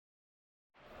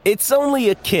It's only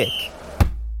a kick,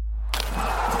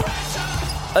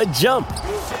 a jump,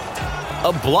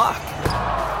 a block.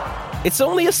 It's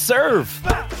only a serve.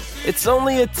 It's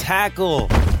only a tackle,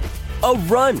 a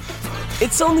run.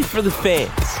 It's only for the fans.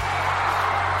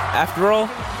 After all,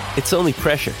 it's only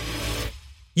pressure.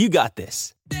 You got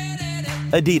this.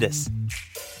 Adidas.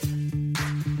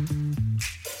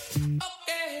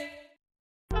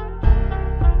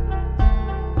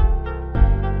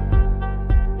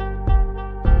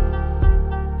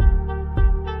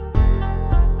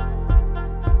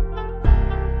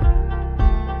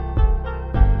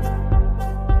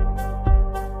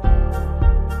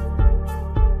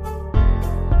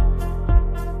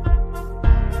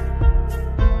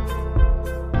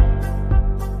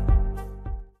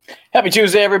 Happy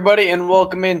Tuesday, everybody, and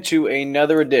welcome into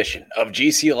another edition of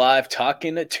GC Live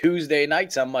Talking Tuesday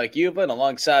Nights. I'm Mike Yuba, and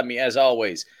alongside me, as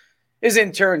always, is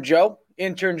Intern Joe.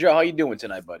 Intern Joe, how you doing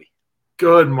tonight, buddy?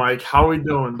 Good, Mike. How we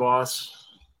doing, boss?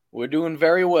 We're doing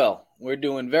very well. We're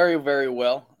doing very, very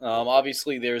well.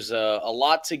 Obviously, there's a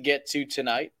lot to get to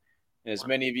tonight. As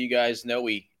many of you guys know,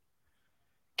 we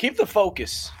keep the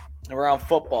focus around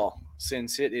football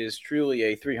since it is truly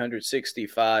a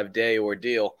 365-day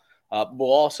ordeal.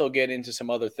 We'll also get into some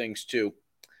other things, too.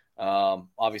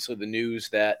 Obviously, the news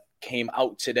that came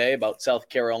out today about South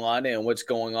Carolina and what's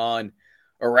going on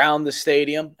around the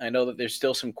stadium. I know that there's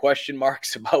still some question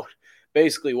marks about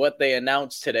basically what they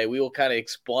announced today. We will kind of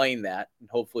explain that and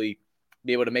hopefully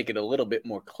be able to make it a little bit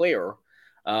more clear.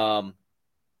 And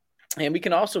we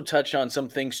can also touch on some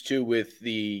things, too, with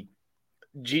the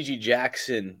Gigi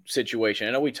Jackson situation.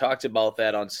 I know we talked about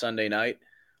that on Sunday night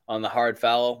on the Hard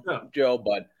Foul, Joe,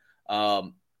 but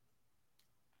I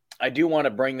do want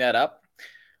to bring that up.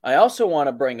 I also want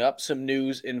to bring up some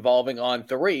news involving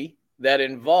On3 that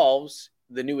involves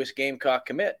the newest Gamecock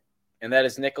commit, and that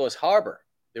is Nicholas Harbor.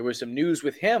 There was some news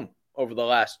with him over the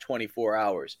last 24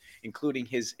 hours, including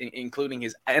his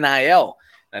NIL. And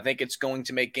I think it's going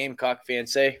to make Gamecock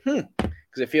fans say,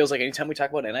 because it feels like anytime we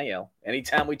talk about NIL,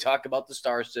 anytime we talk about the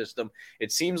star system,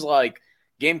 it seems like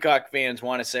Gamecock fans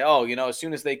want to say, oh, as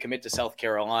soon as they commit to South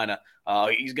Carolina,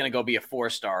 he's going to go be a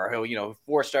 4-star. He'll,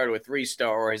 4-star to a 3-star,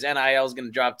 or his NIL is going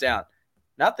to drop down.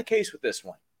 Not the case with this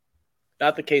one.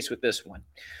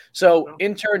 So,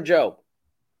 Intern Joe,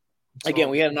 again,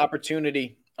 we had an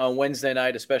opportunity on Wednesday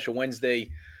night, a special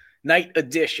Wednesday night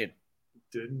edition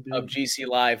of GC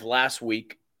Live last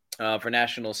week for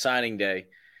National Signing Day.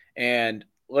 And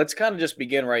let's kind of just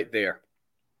begin right there.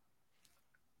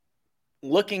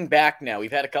 Looking back now,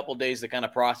 we've had a couple days to kind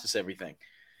of process everything.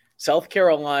 South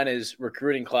Carolina's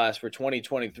recruiting class for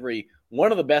 2023,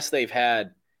 one of the best they've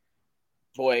had.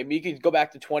 Boy, you could go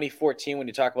back to 2014 when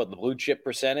you talk about the blue chip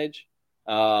percentage.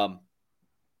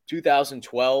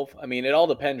 2012. I mean, it all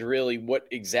depends really what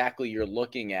exactly you're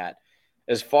looking at.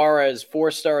 As far as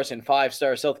 4-stars and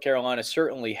 5-stars, South Carolina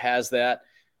certainly has that.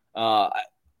 I've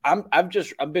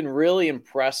been really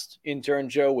impressed, Intern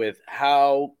Joe, with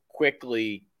how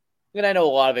quickly. And I know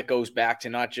a lot of it goes back to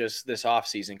not just this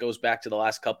offseason. It goes back to the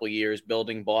last couple of years,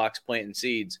 building blocks, planting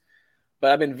seeds.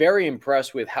 But I've been very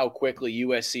impressed with how quickly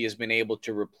USC has been able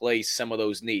to replace some of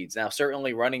those needs. Now,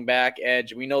 certainly running back,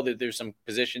 edge, we know that there's some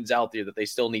positions out there that they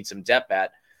still need some depth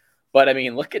at. But, I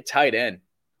mean, look at tight end.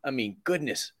 I mean,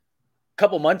 goodness. A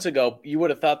couple months ago, you would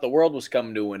have thought the world was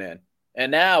coming to an end.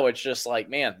 And now it's just like,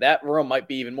 man, that room might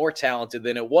be even more talented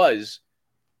than it was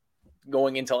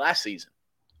going into last season.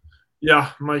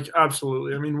 Yeah, Mike,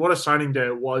 absolutely. I mean, what a signing day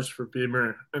it was for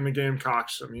Beamer and the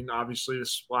Gamecocks. I mean, obviously the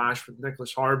splash with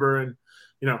Nicholas Harbor and,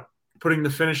 putting the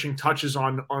finishing touches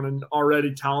on an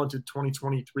already talented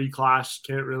 2023 class.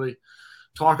 Can't really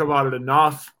talk about it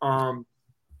enough.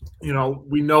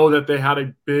 We know that they had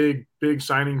a big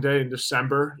signing day in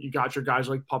December. You got your guys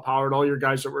like Pup Howard, all your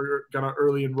guys that were going to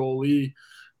early enrollee,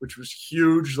 which was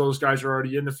huge. Those guys are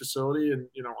already in the facility. And,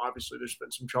 obviously there's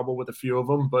been some trouble with a few of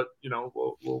them, but,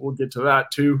 we'll get to that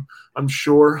too, I'm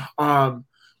sure. But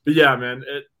yeah, man,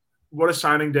 what a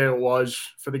signing day it was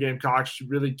for the Gamecocks. You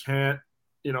really can't,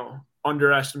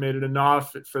 underestimate it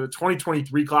enough. For the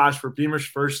 2023 class, for Beamer's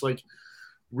first,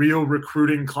 real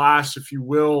recruiting class, if you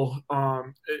will,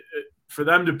 for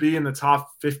them to be in the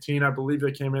top 15, I believe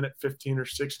they came in at 15 or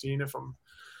 16, if I'm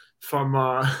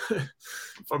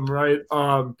right.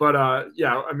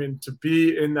 Yeah, I mean, to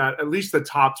be in that, at least the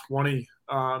top 20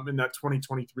 in that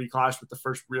 2023 class with the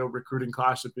first real recruiting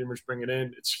class that Beamer's bringing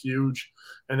in, it's huge.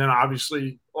 And then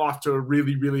obviously off to a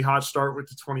really, really hot start with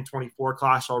the 2024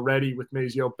 class already with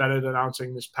Mazeo Bennett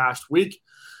announcing this past week.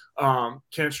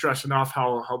 Can't stress enough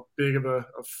how big of a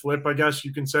flip, I guess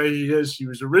you can say, he is. He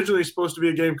was originally supposed to be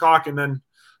a Gamecock, and then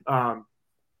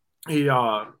he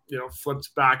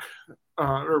flipped back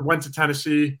or went to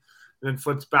Tennessee and then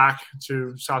flipped back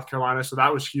to South Carolina. So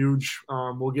that was huge.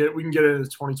 We can get into the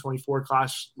 2024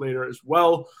 class later as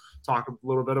well. Talk a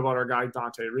little bit about our guy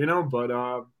Dante Reno, but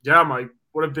Mike,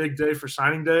 what a big day for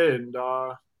signing day, and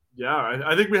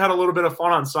I think we had a little bit of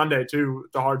fun on Sunday too.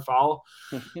 The hard foul,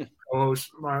 co-host,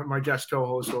 my guest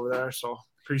co-host over there. So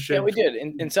appreciate. Yeah, we did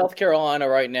in South Carolina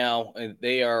right now.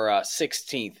 They are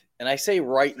 16th, and I say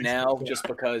right now just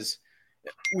because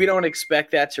we don't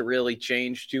expect that to really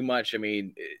change too much. I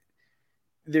mean,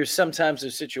 there's sometimes a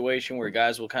situation where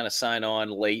guys will kind of sign on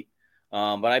late.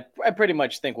 But I pretty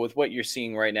much think with what you're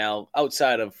seeing right now,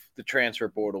 outside of the transfer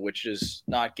portal, which does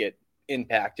not get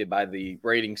impacted by the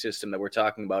rating system that we're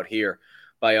talking about here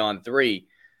by On3,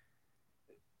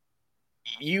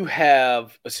 you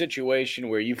have a situation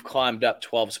where you've climbed up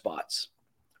 12 spots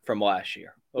from last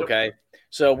year. Okay. Yep.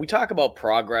 So we talk about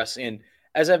progress. And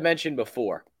as I've mentioned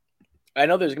before, I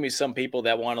know there's going to be some people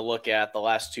that want to look at the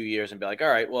last 2 years and be like, all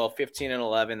right, well, 15 and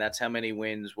 11, that's how many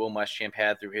wins Will Muschamp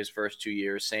had through his first 2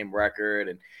 years, same record.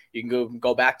 And you can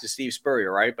go back to Steve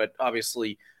Spurrier, right? But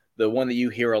obviously the one that you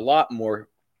hear a lot more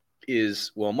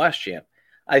is Will Muschamp.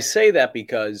 I say that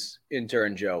because,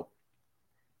 intern Joe,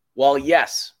 while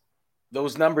yes,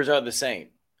 those numbers are the same,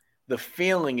 the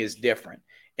feeling is different.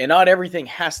 And not everything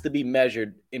has to be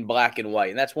measured in black and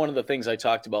white. And that's one of the things I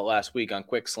talked about last week on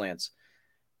Quick Slants.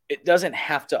 It doesn't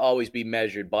have to always be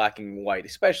measured black and white,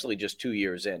 especially just 2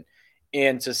 years in.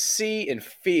 And to see and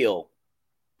feel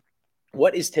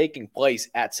what is taking place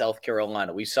at South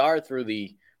Carolina, we saw it through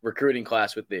the recruiting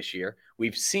class with this year.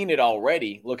 We've seen it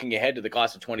already looking ahead to the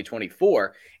class of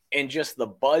 2024, and just the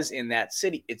buzz in that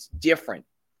city, it's different.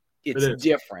 It's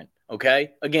different,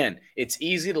 okay? Again, it's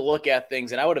easy to look at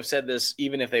things, and I would have said this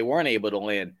even if they weren't able to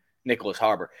land Nicholas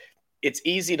Harbor. It's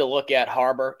easy to look at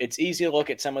Harbor. It's easy to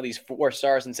look at some of these 4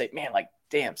 stars and say, man, like,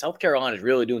 damn, South Carolina is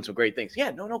really doing some great things.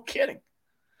 Yeah, no kidding.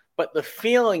 But the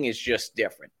feeling is just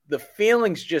different. The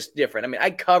feeling's just different. I mean, I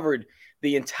covered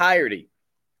the entirety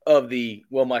of the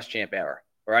Will Muschamp era,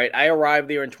 right? I arrived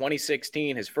there in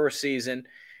 2016, his first season,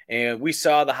 and we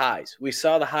saw the highs. We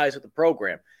saw the highs with the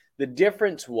program. The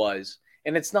difference was,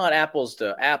 and it's not apples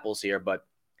to apples here, but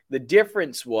the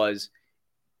difference was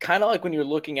kind of like when you're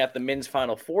looking at the men's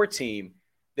Final Four team,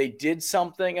 they did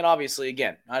something, and obviously,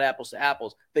 again, not apples to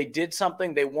apples, they did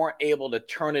something, they weren't able to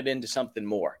turn it into something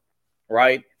more,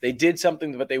 right? They did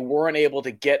something, but they weren't able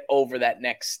to get over that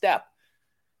next step.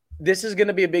 This is going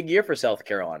to be a big year for South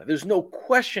Carolina. There's no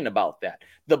question about that.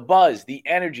 The buzz, the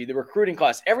energy, the recruiting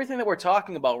class, everything that we're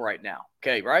talking about right now,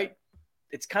 okay, right?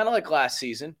 It's kind of like last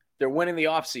season. They're winning the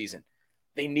offseason.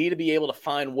 They need to be able to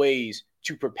find ways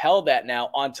to propel that now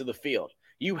onto the field.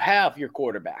 You have your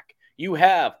quarterback. You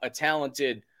have a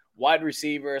talented wide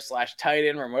receiver / tight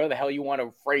end, or whatever the hell you want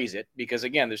to phrase it, because,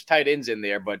 again, there's tight ends in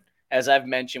there. But as I've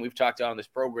mentioned, we've talked about on this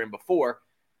program before,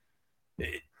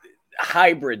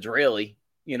 hybrids, really.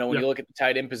 You know, when you look at the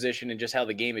tight end position and just how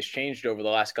the game has changed over the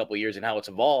last couple of years and how it's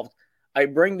evolved, I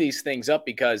bring these things up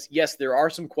because, yes, there are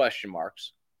some question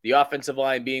marks. The offensive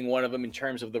line being one of them in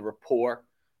terms of the rapport,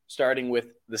 starting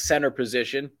with the center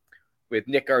position, with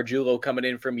Nick Argiulo coming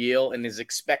in from Yale and is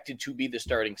expected to be the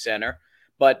starting center.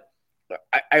 But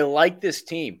I like this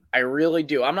team. I really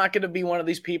do. I'm not going to be one of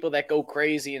these people that go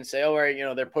crazy and say, all right, you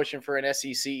know, they're pushing for an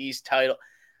SEC East title.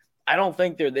 I don't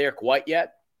think they're there quite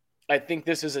yet. I think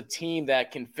this is a team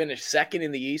that can finish second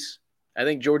in the East. I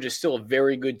think Georgia's still a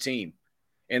very good team.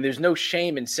 And there's no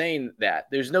shame in saying that.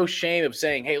 There's no shame of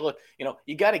saying, hey, look, you know,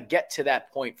 you got to get to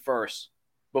that point first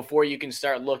before you can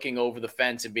start looking over the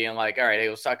fence and being like, all right, hey,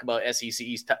 let's talk about SEC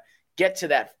East. Get to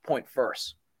that point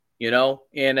first, you know?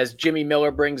 And as Jimmy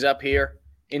Miller brings up here,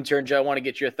 intern Joe, I want to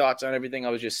get your thoughts on everything I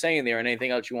was just saying there and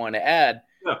anything else you want to add.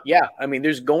 Yeah, I mean,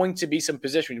 there's going to be some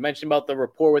positions. You mentioned about the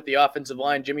rapport with the offensive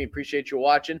line. Jimmy, appreciate you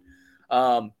watching.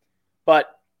 But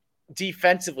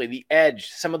defensively, the edge,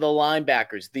 some of the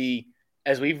linebackers,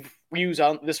 as we've used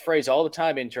on this phrase all the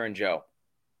time, intern Joe,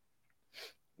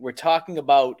 we're talking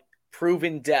about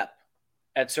proven depth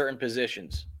at certain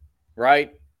positions,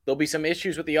 right? There'll be some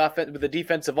issues with the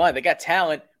defensive line. They got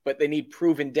talent, but they need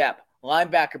proven depth.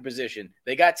 Linebacker position,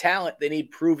 they got talent, they need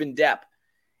proven depth.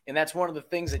 And that's one of the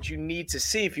things that you need to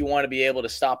see if you want to be able to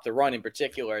stop the run in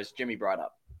particular, as Jimmy brought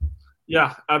up.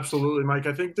 Yeah, absolutely, Mike.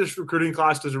 I think this recruiting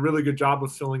class does a really good job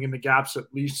of filling in the gaps at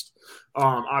least.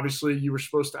 Obviously, you were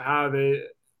supposed to have a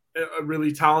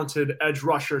really talented edge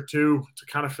rusher, too, to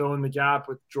kind of fill in the gap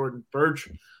with Jordan Birch.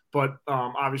 But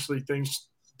obviously, things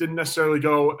didn't necessarily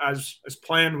go as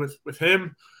planned with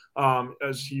him,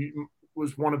 as he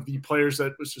was one of the players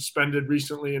that was suspended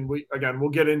recently. And we'll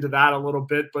get into that a little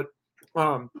bit. But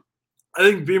I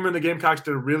think Beamer and the Gamecocks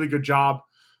did a really good job.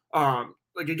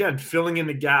 Again, filling in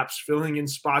the gaps, filling in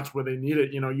spots where they need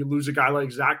it. You lose a guy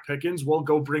like Zach Pickens, well,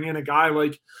 go bring in a guy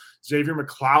like Xavier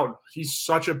McLeod. He's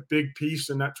such a big piece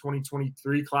in that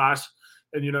 2023 class.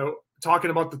 And,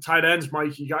 talking about the tight ends,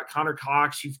 Mike, you got Connor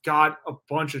Cox. You've got a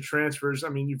bunch of transfers. I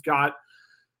mean, you've got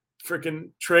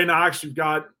freaking Trey Knox. You've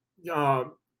got,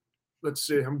 let's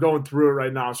see, I'm going through it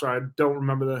right now, so I don't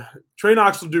remember the – Trey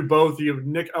Knox will do both. You have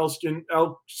Nick Elskin –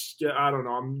 I don't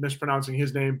know. I'm mispronouncing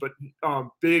his name, but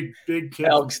big kid.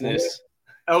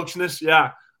 Elksness,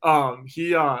 yeah.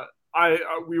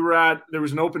 We were at – there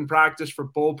was an open practice for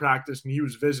bowl practice, and he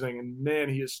was visiting, and, man,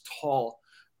 he is tall.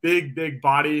 Big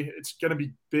body. It's going to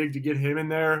be big to get him in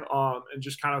there and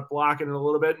just kind of blocking it a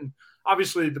little bit. And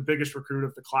obviously the biggest recruit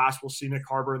of the class, we'll see Nick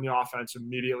Harbor in the offense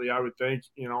immediately, I would think.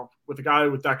 With a guy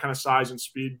with that kind of size and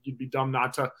speed, you'd be dumb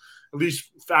not to at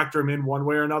least factor him in one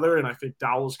way or another. And I think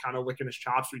Dowell's kind of licking his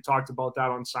chops. We talked about that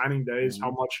on signing days,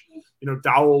 how much,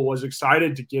 Dowell was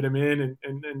excited to get him in.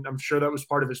 And I'm sure that was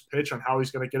part of his pitch on how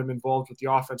he's going to get him involved with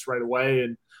the offense right away.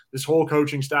 And this whole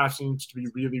coaching staff seems to be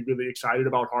really, really excited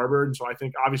about Harbor. And so I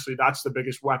think obviously that's the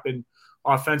biggest weapon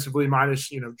offensively,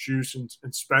 minus, Juice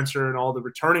and Spencer and all the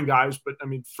returning guys. But I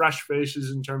mean, fresh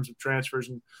faces in terms of transfers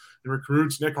and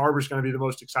recruits. Nick Harbor is going to be the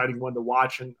most exciting one to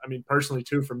watch. And I mean, personally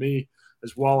too, for me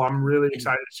as well, I'm really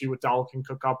excited to see what Dowell can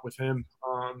cook up with him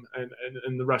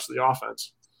and the rest of the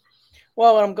offense.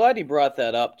 Well, I'm glad you brought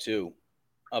that up too,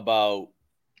 about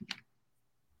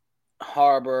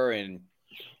Harbor. And,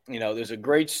 there's a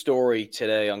great story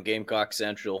today on Gamecock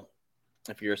Central,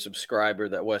 if you're a subscriber,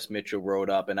 that Wes Mitchell wrote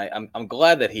up. And I'm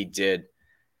glad that he did,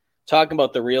 talking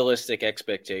about the realistic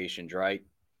expectations, right?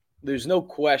 There's no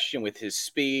question with his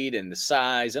speed and the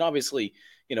size. And obviously,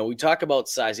 we talk about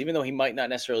size, even though he might not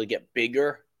necessarily get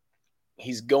bigger,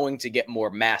 he's going to get more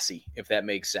massy, if that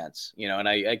makes sense. And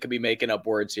I could be making up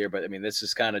words here, but I mean, this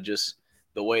is kind of just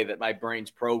the way that my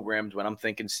brain's programmed when I'm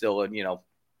thinking still,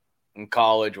 in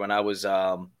college, when I was,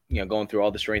 going through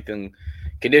all the strength and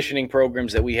conditioning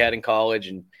programs that we had in college.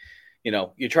 And,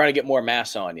 you're trying to get more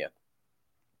mass on you.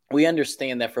 We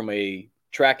understand that from a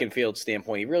track and field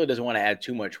standpoint, he really doesn't want to add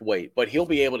too much weight, but he'll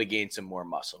be able to gain some more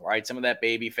muscle, right? Some of that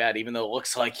baby fat, even though it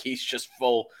looks like he's just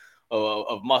full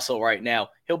of muscle right now,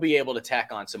 he'll be able to tack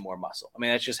on some more muscle. I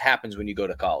mean, that just happens when you go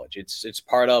to college. It's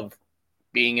part of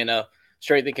being in a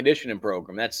strength and conditioning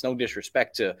program. That's no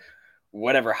disrespect to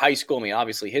whatever high school. I mean,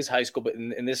 obviously his high school, but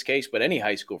in this case, but any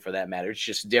high school for that matter, it's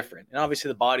just different. And obviously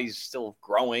the body's still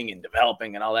growing and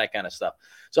developing and all that kind of stuff.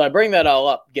 So I bring that all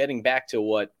up, getting back to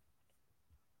what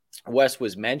Wes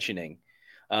was mentioning.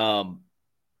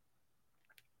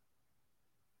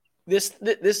 This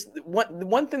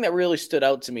one thing that really stood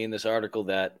out to me in this article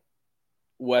that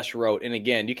Wes wrote, and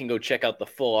again, you can go check out the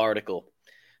full article.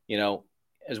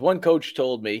 As one coach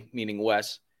told me, meaning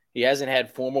Wes, he hasn't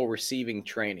had formal receiving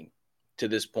training to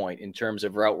this point in terms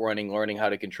of route running, learning how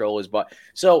to control his butt.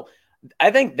 So I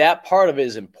think that part of it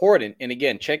is important. And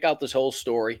again, check out this whole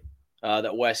story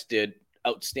that Wes did.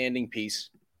 Outstanding piece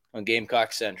on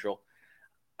Gamecock Central.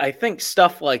 I think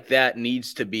stuff like that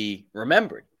needs to be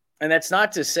remembered. And that's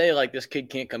not to say like this kid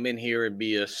can't come in here and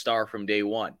be a star from day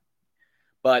one.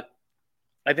 But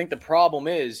I think the problem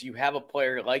is you have a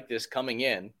player like this coming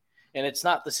in, and it's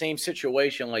not the same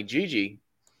situation like Gigi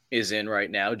is in right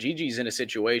now. Gigi's in a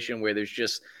situation where there's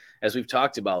just, as we've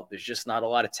talked about, there's just not a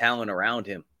lot of talent around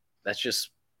him. That's just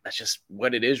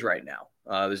what it is right now.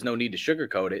 There's no need to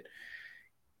sugarcoat it.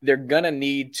 They're going to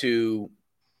need to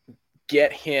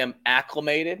get him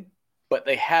acclimated, but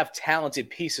they have talented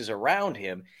pieces around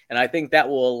him, and I think that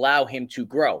will allow him to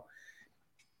grow.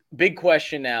 Big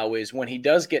question now is when he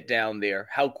does get down there,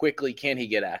 how quickly can he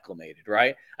get acclimated,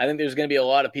 right? I think there's going to be a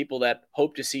lot of people that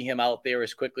hope to see him out there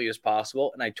as quickly as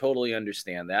possible, and I totally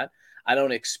understand that. I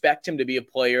don't expect him to be a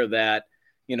player that,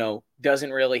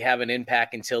 doesn't really have an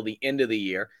impact until the end of the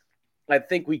year. I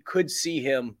think we could see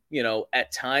him,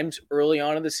 at times early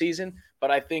on in the season, but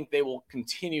I think they will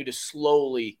continue to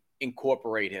slowly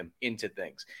incorporate him into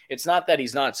things. It's not that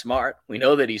he's not smart. We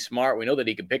know that he's smart. We know that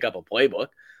he can pick up a playbook.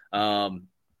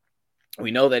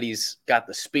 We know that he's got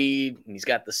the speed and he's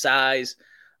got the size.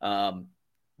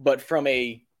 But from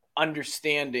a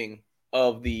understanding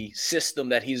of the system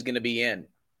that he's going to be in,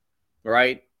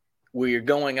 right, where you're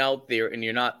going out there and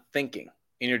you're not thinking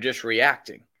and you're just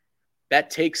reacting, that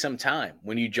takes some time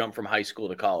when you jump from high school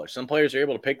to college. Some players are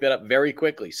able to pick that up very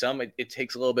quickly. Some, it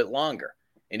takes a little bit longer.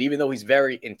 And even though he's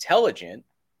very intelligent,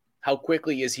 how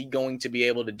quickly is he going to be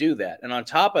able to do that? And on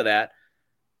top of that,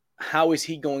 how is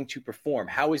he going to perform?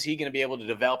 How is he going to be able to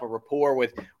develop a rapport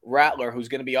with Rattler, who's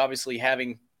going to be obviously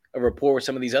having a rapport with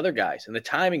some of these other guys? And the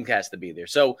timing has to be there.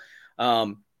 So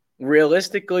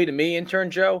Realistically, to me,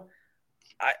 intern Joe,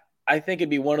 I think it'd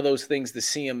be one of those things to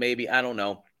see him maybe, I don't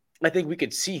know. I think we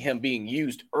could see him being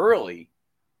used early,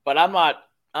 but I'm not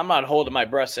holding my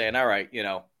breath saying, all right,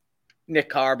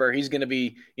 Nick Harbor, he's going to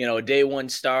be, a day one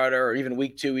starter, or even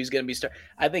week 2, he's going to be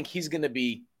I think he's going to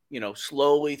be,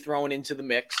 slowly thrown into the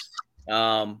mix.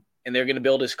 And they're going to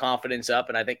build his confidence up.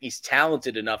 And I think he's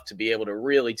talented enough to be able to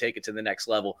really take it to the next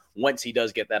level once he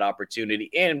does get that opportunity.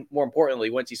 And more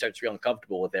importantly, once he starts feeling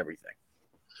comfortable with everything.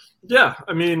 Yeah.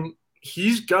 I mean,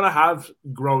 he's going to have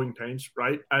growing pains,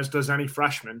 right? As does any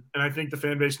freshman. And I think the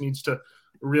fan base needs to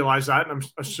realize that. And I'm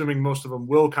assuming most of them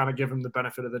will kind of give him the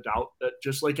benefit of the doubt that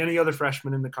just like any other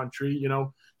freshman in the country,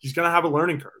 he's going to have a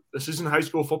learning curve. This isn't high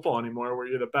school football anymore where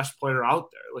you're the best player out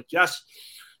there. Like, yes,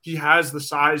 he has the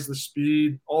size, the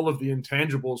speed, all of the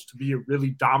intangibles to be a really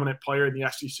dominant player in the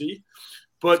SEC.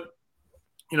 But,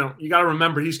 you got to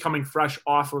remember he's coming fresh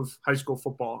off of high school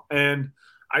football. And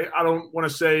I don't want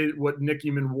to say what Nick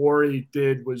Emmanwori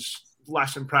did was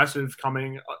less impressive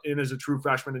coming in as a true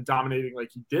freshman and dominating like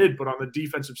he did. But on the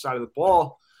defensive side of the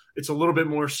ball, it's a little bit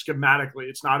more schematically.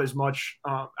 It's not as much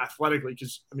athletically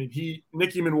because,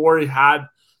 Nick Emmanwori had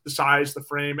the size, the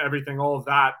frame, everything, all of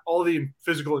that, all the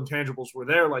physical intangibles were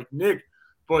there like Nick.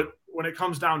 But when it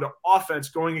comes down to offense,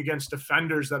 going against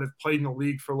defenders that have played in the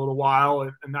league for a little while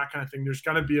and that kind of thing, there's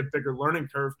going to be a bigger learning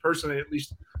curve. Personally, at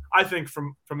least I think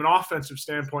from an offensive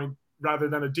standpoint rather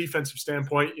than a defensive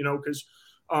standpoint, because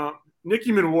Nick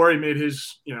Emmanwori made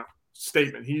his,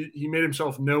 statement. He made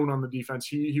himself known on the defense.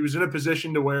 He was in a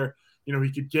position to where,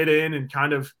 he could get in and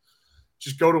kind of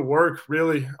just go to work,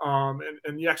 really.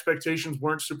 And the expectations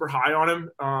weren't super high on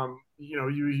him.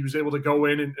 He was able to go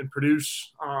in and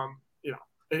produce.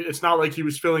 It's not like he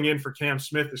was filling in for Cam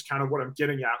Smith is kind of what I'm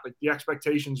getting at. Like the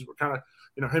expectations were kind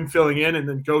of, him filling in and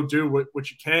then go do what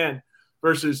you can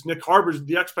versus Nick Harbor's.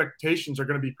 The expectations are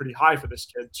going to be pretty high for this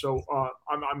kid. So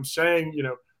I'm saying,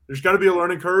 there's got to be a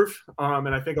learning curve.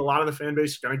 And I think a lot of the fan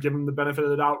base is going to give him the benefit of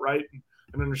the doubt, right?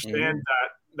 And understand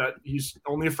that he's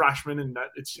only a freshman and that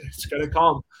it's going to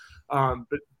come.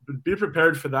 But be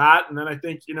prepared for that. And then I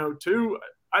think, too,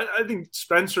 I think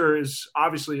Spencer is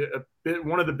obviously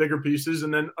one of the bigger pieces.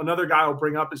 And then another guy I'll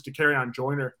bring up is Dakereon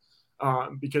Joyner,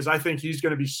 because I think he's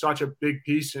going to be such a big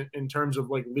piece in terms of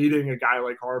like leading a guy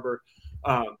like Harbor.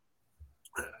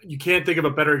 You can't think of a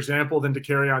better example than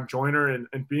Dakereon Joyner,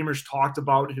 and Beamer's talked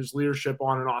about his leadership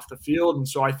on and off the field. And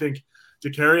so I think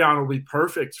Dakereon will be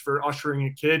perfect for ushering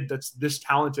a kid that's this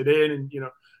talented in and,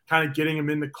 kind of getting him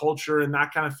in the culture and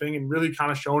that kind of thing and really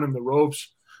kind of showing him the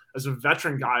ropes as a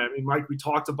veteran guy. Mike, we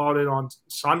talked about it on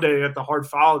Sunday at the Hard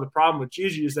Foul. The problem with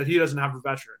Gigi is that he doesn't have a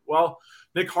veteran. Well,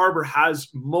 Nick Harbor has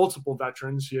multiple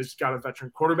veterans. He has got a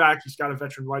veteran quarterback. He's got a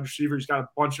veteran wide receiver. He's got a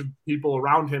bunch of people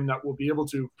around him that will be able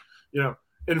to,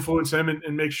 influence him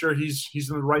and make sure he's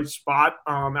in the right spot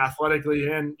athletically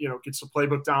and, gets the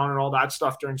playbook down and all that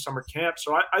stuff during summer camp.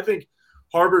 So I think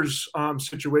Harbor's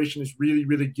situation is really,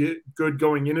 really good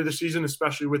going into the season,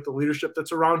 especially with the leadership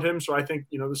that's around him. So I think,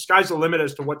 the sky's the limit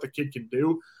as to what the kid can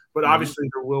do, but obviously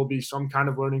there will be some kind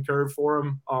of learning curve for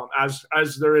him as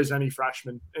there is any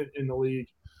freshman in the league.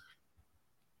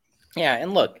 Yeah.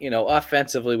 And look,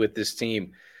 offensively with this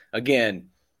team, again,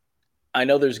 I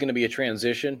know there's going to be a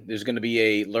transition. There's going to be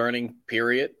a learning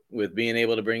period with being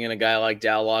able to bring in a guy like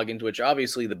Dow Loggins, which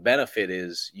obviously the benefit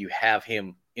is you have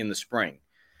him in the spring,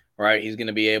 right? He's going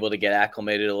to be able to get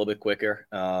acclimated a little bit quicker.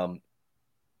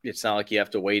 It's not like you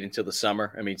have to wait until the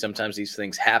summer. Sometimes these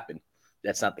things happen.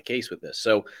 That's not the case with this.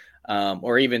 So,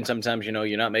 or even sometimes,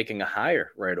 you're not making a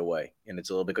hire right away and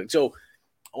it's a little bit quick. So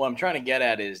what I'm trying to get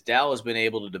at is Dow has been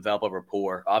able to develop a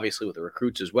rapport, obviously with the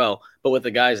recruits as well, but with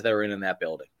the guys that are in that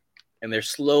building. And they're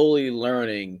slowly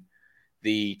learning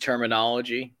the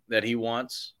terminology that he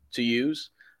wants to use.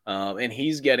 And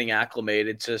he's getting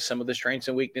acclimated to some of the strengths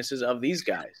and weaknesses of these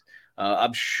guys.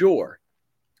 I'm sure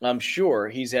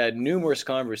he's had numerous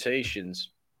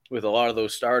conversations with a lot of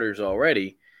those starters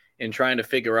already in trying to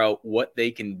figure out what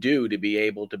they can do to be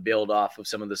able to build off of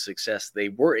some of the success they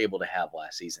were able to have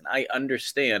last season. I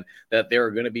understand that there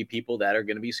are going to be people that are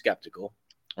going to be skeptical,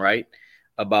 right,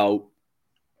 about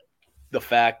the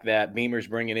fact that Beamer's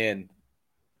bringing in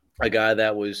a guy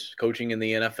that was coaching in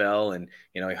the NFL and,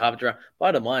 he hopped around.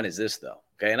 Bottom line is this, though,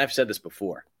 okay, and I've said this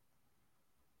before.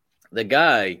 The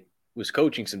guy was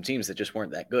coaching some teams that just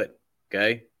weren't that good,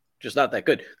 okay, just not that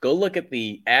good. Go look at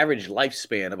the average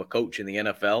lifespan of a coach in the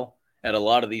NFL at a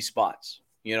lot of these spots.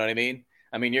 You know what I mean?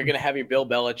 You're going to have your Bill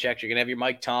Belichick, you're going to have your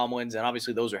Mike Tomlins, and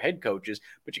obviously those are head coaches,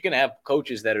 but you're going to have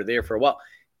coaches that are there for a while.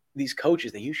 These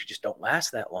coaches, they usually just don't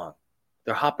last that long.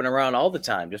 They're hopping around all the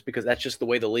time just because that's just the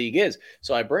way the league is.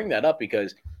 So I bring that up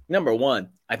because, number one,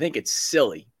 I think it's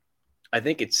silly. I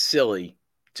think it's silly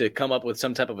to come up with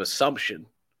some type of assumption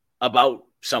about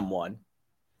someone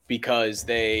because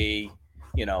they,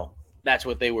 that's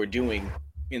what they were doing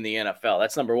in the NFL.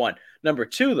 That's number one. Number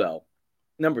two,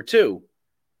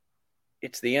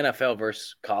 it's the NFL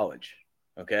versus college.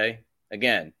 Okay.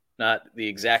 Again, not the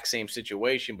exact same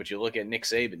situation, but you look at Nick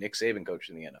Saban. Nick Saban coached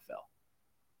in the NFL.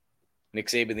 Nick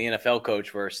Saban, the NFL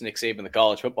coach, versus Nick Saban, the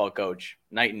college football coach,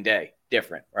 night and day,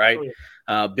 different, right? Oh,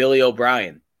 yeah. Billy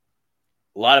O'Brien.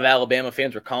 A lot of Alabama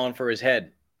fans were calling for his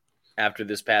head after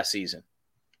this past season.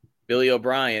 Billy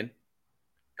O'Brien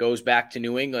goes back to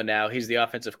New England now. He's the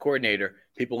offensive coordinator.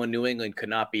 People in New England could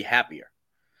not be happier.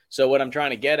 So what I'm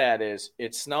trying to get at is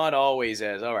it's not always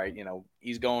as, all right,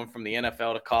 he's going from the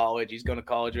NFL to college. He's going to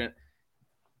college.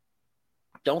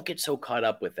 Don't get so caught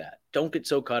up with that.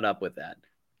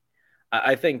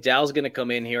 I think Dal's going to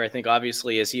come in here. I think,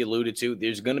 obviously, as he alluded to,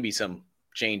 there's going to be some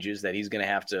changes that he's going to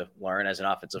have to learn as an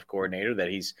offensive coordinator that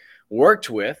he's worked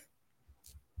with,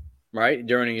 right,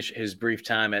 during his brief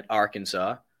time at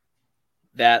Arkansas,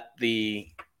 that the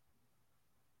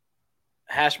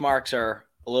hash marks are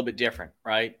a little bit different,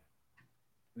 right?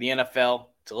 The NFL,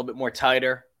 it's a little bit more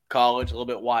tighter. College, a little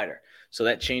bit wider. So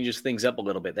that changes things up a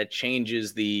little bit. That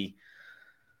changes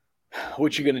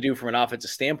what you're going to do from an offensive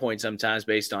standpoint sometimes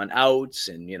based on outs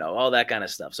and, all that kind of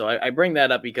stuff. So I bring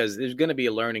that up because there's going to be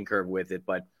a learning curve with it.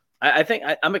 But I think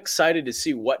I'm excited to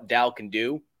see what Dal can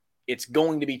do. It's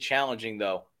going to be challenging,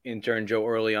 though, intern Joe,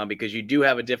 early on because you do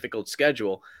have a difficult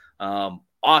schedule.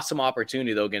 Awesome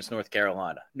opportunity, though, against North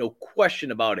Carolina. No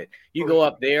question about it. You go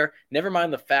up there, never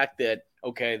mind the fact that,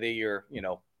 okay, they're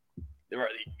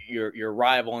your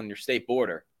rival on your state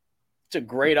border. It's a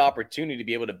great opportunity to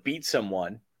be able to beat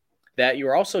someone that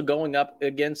you're also going up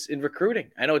against in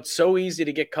recruiting. I know it's so easy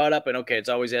to get caught up in, okay, it's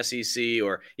always SEC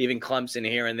or even Clemson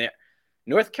here and there.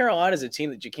 North Carolina is a team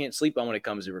that you can't sleep on when it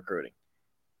comes to recruiting.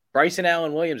 Bryson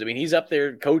Allen Williams, he's up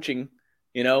there coaching,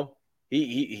 you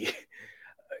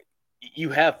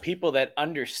have people that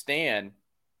understand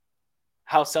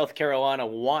how South Carolina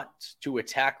wants to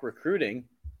attack recruiting.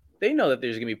 They know that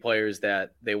there's going to be players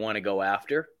that they want to go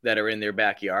after that are in their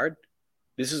backyard.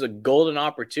 This is a golden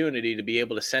opportunity to be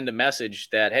able to send a message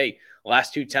that, hey,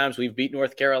 last 2 times we've beat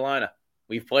North Carolina.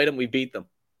 We've played them. We beat them.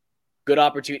 Good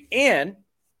opportunity. And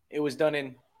it was done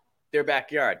in their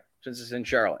backyard since it's in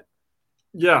Charlotte.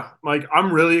 Yeah, Mike,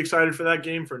 I'm really excited for that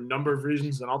game for a number of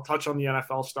reasons, and I'll touch on the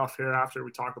NFL stuff here after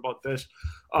we talk about this.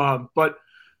 But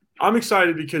I'm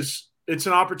excited because it's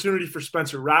an opportunity for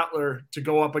Spencer Rattler to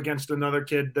go up against another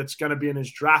kid that's going to be in his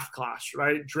draft class,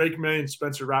 right? Drake May and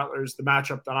Spencer Rattler is the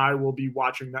matchup that I will be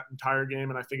watching that entire game,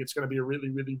 and I think it's going to be a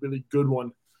really, really, really good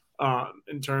one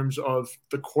in terms of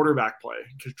the quarterback play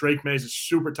because Drake May is a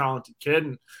super talented kid,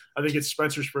 and I think it's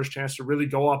Spencer's first chance to really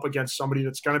go up against somebody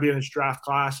that's going to be in his draft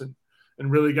class and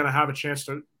really going to have a chance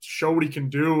to show what he can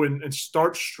do and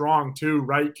start strong too,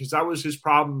 right? Because that was his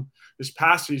problem this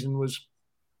past season was,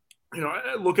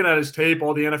 looking at his tape,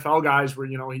 all the NFL guys were,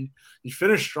 he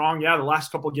finished strong. Yeah, the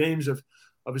last couple of games of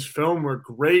his film were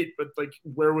great, but like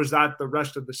where was that the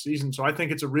rest of the season? So I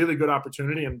think it's a really good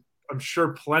opportunity, and I'm sure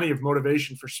plenty of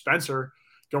motivation for Spencer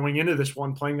going into this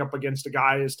one, playing up against a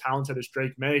guy as talented as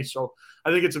Drake May. So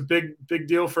I think it's a big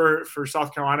deal for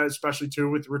South Carolina, especially too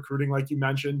with recruiting, like you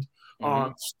mentioned,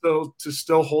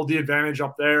 still hold the advantage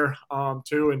up there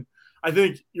too. And I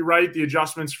think you're right. The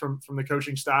adjustments from the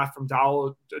coaching staff, from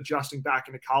Dowell adjusting back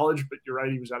into college, but you're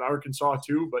right. He was at Arkansas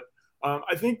too. But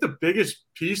I think the biggest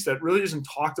piece that really isn't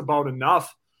talked about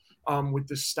enough with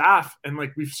the staff, and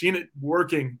like we've seen it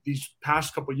working these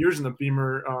past couple of years in the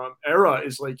Beamer era,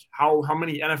 is like how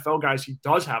many NFL guys he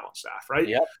does have on staff, right?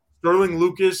 Yep. Sterling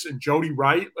Lucas and Jody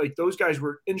Wright, like those guys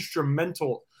were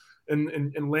instrumental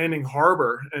in landing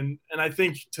Harbor. And I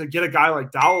think to get a guy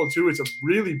like Dowell too, it's a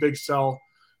really big sell.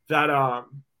 That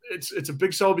it's a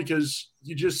big sell because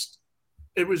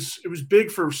it was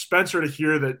big for Spencer to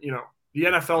hear that, the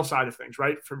NFL side of things,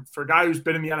 right? For a guy who's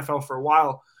been in the NFL for a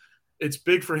while, it's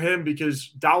big for him because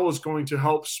Dowell is going to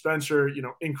help Spencer,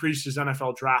 increase his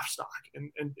NFL draft stock.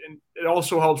 And it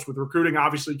also helps with recruiting,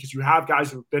 obviously, because you have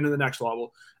guys who have been to the next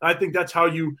level. And I think that's how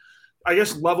you,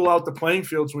 level out the playing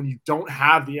fields when you don't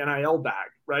have the NIL bag,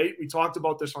 right? We talked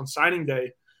about this on signing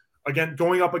day. Again,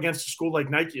 going up against a school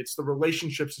like Nike, it's the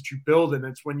relationships that you build, and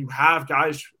it's when you have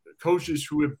coaches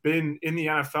who have been in the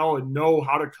NFL and know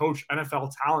how to coach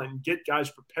NFL talent and get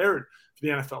guys prepared for the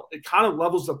NFL. It kind of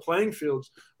levels the playing fields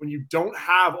when you don't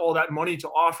have all that money to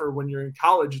offer when you're in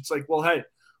college. It's like, well, hey,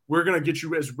 we're going to get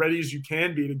you as ready as you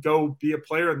can be to go be a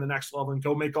player in the next level and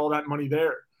go make all that money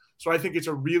there. So I think it's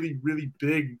a really, really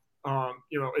big,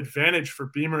 advantage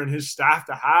for Beamer and his staff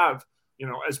to have,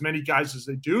 as many guys as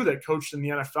they do that coached in the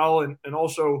NFL and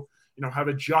also, have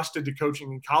adjusted to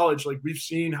coaching in college. Like we've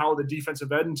seen how the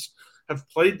defensive ends have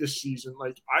played this season.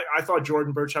 Like I thought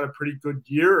Jordan Burch had a pretty good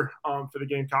year for the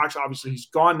Gamecocks. Obviously he's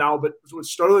gone now, but what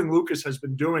Sterling Lucas has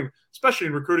been doing, especially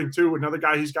in recruiting too, another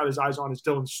guy he's got his eyes on is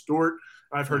Dylan Stewart.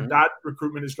 I've heard that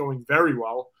recruitment is going very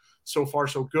well. So far,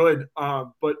 so good.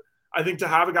 But I think to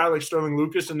have a guy like Sterling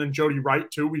Lucas and then Jody Wright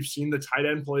too, we've seen the tight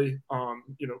end play,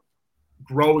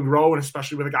 grow and grow, and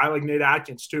especially with a guy like Nate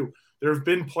Atkins too. There have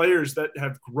been players that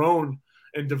have grown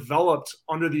and developed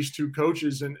under these two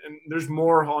coaches, and there's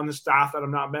more on the staff that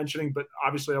I'm not mentioning, but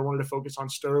obviously I wanted to focus on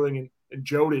Sterling and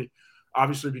Jody,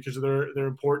 obviously because of their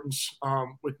importance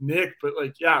with Nick. But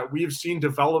we have seen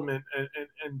development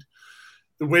and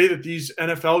the way that these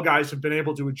NFL guys have been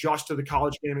able to adjust to the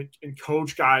college game and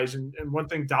coach guys. And one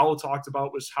thing Dowell talked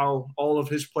about was how all of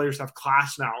his players have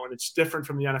class now, and it's different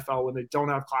from the NFL when they don't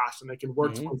have class and they can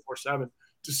work 24/7.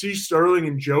 To see Sterling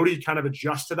and Jody kind of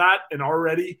adjust to that and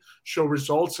already show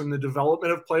results in the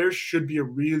development of players should be a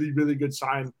really, really good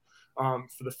sign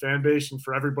for the fan base and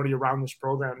for everybody around this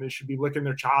program. They should be licking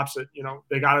their chops that,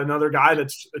 they got another guy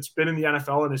that's been in the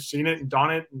NFL and has seen it and done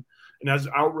it and has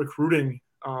out recruiting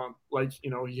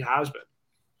he has been.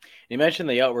 You mentioned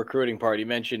the out recruiting part. You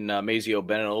mentioned Mazeo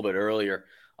Bennett a little bit earlier.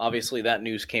 Obviously, that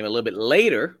news came a little bit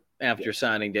later after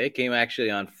signing day. It came actually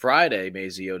on Friday,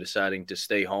 Mazeo deciding to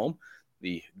stay home.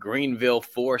 The Greenville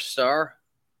 4-star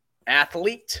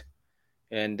athlete.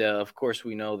 And, of course,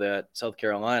 we know that South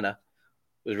Carolina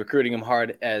was recruiting him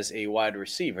hard as a wide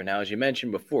receiver. Now, as you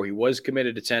mentioned before, he was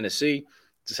committed to Tennessee,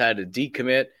 decided to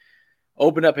decommit,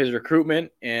 opened up his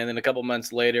recruitment, and then a couple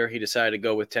months later, he decided to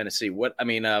go with Tennessee.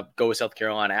 Go with South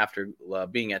Carolina after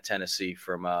being at Tennessee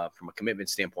from a commitment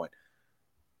standpoint.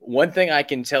 One thing I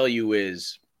can tell you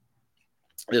is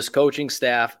this coaching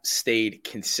staff stayed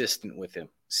consistent with him.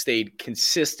 Stayed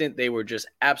consistent. They were just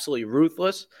absolutely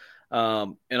ruthless in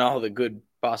all the good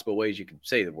possible ways you can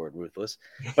say the word ruthless.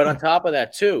 But on top of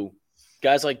that, too,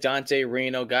 guys like Dante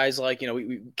Reno, guys like,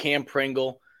 Cam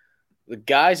Pringle, the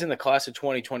guys in the class of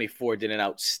 2024 did an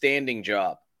outstanding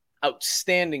job.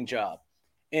 Outstanding job.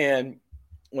 And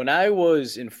when I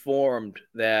was informed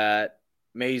that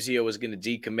Mazeo was going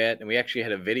to decommit, and we actually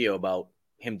had a video about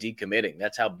him decommitting,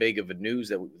 that's how big of a news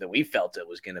that we felt it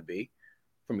was going to be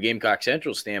from a Gamecock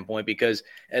Central standpoint, because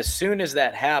as soon as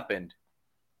that happened,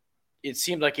 it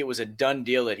seemed like it was a done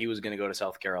deal that he was going to go to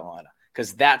South Carolina,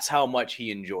 because that's how much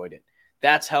he enjoyed it.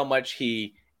 That's how much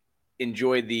he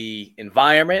enjoyed the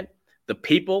environment, the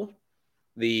people,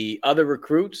 the other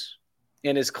recruits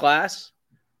in his class,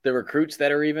 the recruits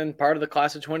that are even part of the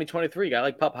class of 2023, a guy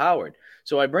like Pup Howard.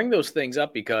 So I bring those things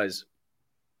up because,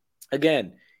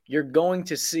 again, you're going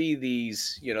to see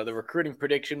these, the recruiting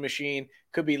prediction machine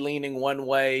could be leaning one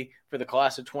way for the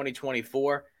class of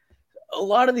 2024. A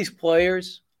lot of these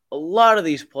players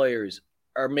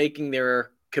are making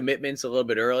their commitments a little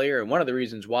bit earlier. And one of the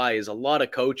reasons why is a lot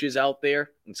of coaches out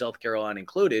there, and South Carolina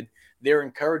included, they're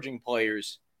encouraging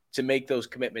players to make those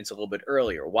commitments a little bit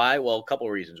earlier. Why? Well, a couple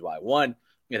of reasons why. One,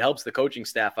 it helps the coaching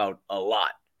staff out a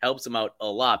lot. Helps them out a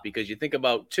lot because you think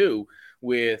about, too,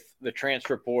 with the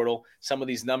transfer portal, some of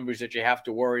these numbers that you have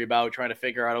to worry about, trying to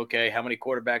figure out, okay, how many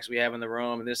quarterbacks we have in the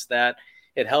room and this, that.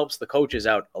 It helps the coaches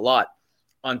out a lot.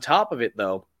 On top of it,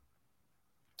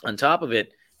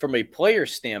 from a player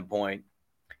standpoint,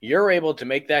 you're able to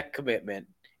make that commitment,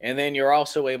 and then you're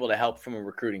also able to help from a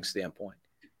recruiting standpoint,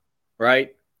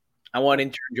 right? I want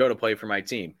intern Joe to play for my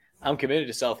team. I'm committed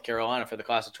to South Carolina for the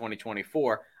class of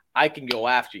 2024. I can go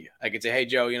after you. I can say, hey,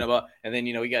 Joe, and then,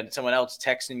 you got someone else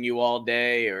texting you all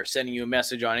day or sending you a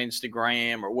message on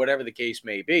Instagram or whatever the case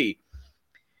may be.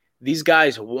 These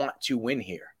guys want to win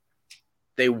here.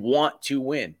 They want to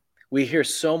win. We hear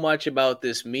so much about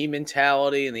this me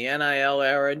mentality in the NIL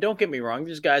era. And don't get me wrong,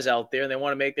 there's guys out there and they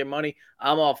want to make their money.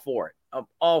 I'm all for it. I'm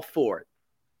all for it.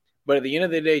 But at the end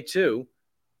of the day, too,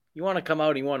 you want to come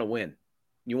out and you want to win.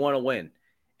 You want to win.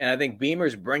 And I think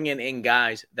Beamer's bringing in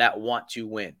guys that want to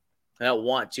win.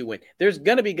 There's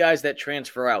going to be guys that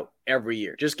transfer out every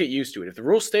year. Just get used to it. If the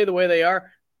rules stay the way they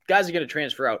are, guys are going to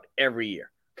transfer out every year,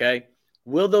 okay?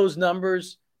 Will those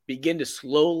numbers begin to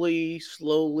slowly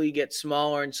get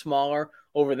smaller and smaller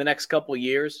over the next couple of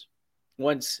years?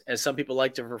 Once, as some people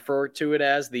like to refer to it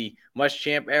as, the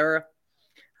Muschamp era?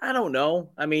 I don't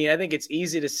know. I mean, I think it's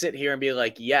easy to sit here and be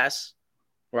like, yes,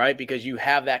 right? Because you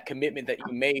have that commitment that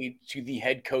you made to the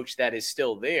head coach that is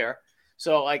still there.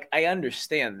 So, I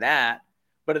understand that.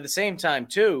 But at the same time,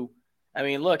 too, I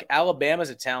mean, look,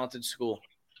 Alabama's a talented school.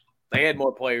 They had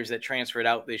more players that transferred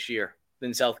out this year.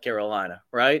 than South Carolina,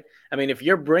 right? I mean, if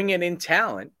you're bringing in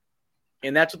talent,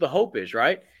 and that's what the hope is,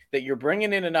 right? That you're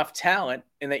bringing in enough talent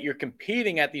and that you're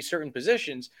competing at these certain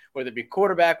positions, whether it be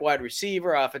quarterback, wide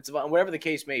receiver, offensive, whatever the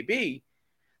case may be,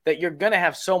 that you're going to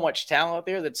have so much talent out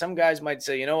there that some guys might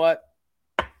say, you know what,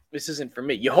 this isn't for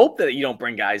me. You hope that you don't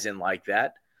bring guys in like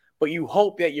that, but you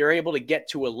hope that you're able to get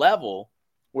to a level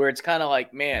where it's kind of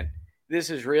like, man, this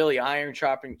is really iron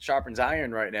sharpens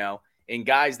iron right now. And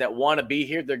guys that want to be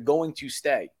here, they're going to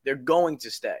stay. They're going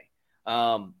to stay.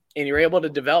 And you're able to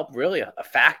develop really a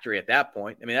factory at that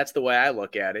point. I mean, that's the way I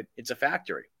look at it. It's a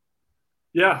factory.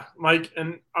 Yeah, Mike,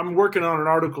 and I'm working on an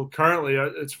article currently.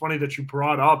 It's funny that you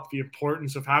brought up the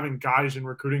importance of having guys in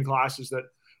recruiting classes that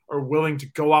are willing to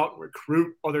go out and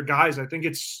recruit other guys. I think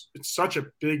it's such a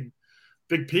big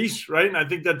piece, right? And I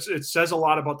think it says a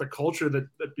lot about the culture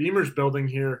that Beamer's building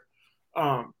here.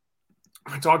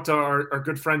 I talked to our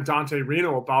good friend Dante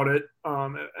Reno about it,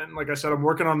 and like I said, I'm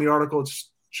working on the article. It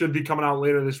should be coming out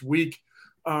later this week,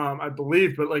 I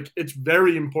believe. But like, it's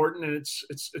very important, and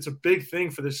it's a big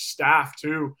thing for this staff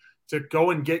too, to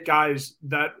go and get guys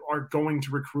that are going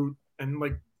to recruit. And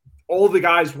like, all the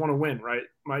guys want to win, right,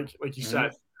 Mike? Like you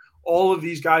said, all of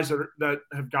these guys that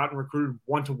have gotten recruited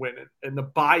want to win it, and the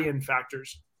buy-in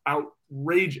factor's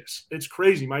outrageous. It's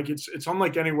crazy, Mike. It's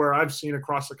unlike anywhere I've seen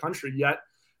across the country yet.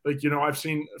 Like, I've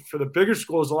seen for the bigger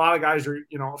schools, a lot of guys are,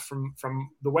 from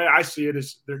the way I see it,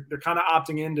 is they're kind of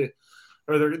opting into,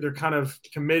 or they're kind of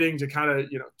committing to kind of,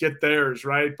 get theirs,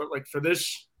 right? But like for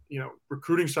this,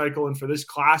 recruiting cycle, and for this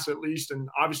class at least, and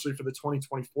obviously for the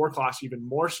 2024 class even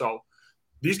more so,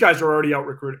 these guys are already out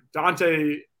recruiting.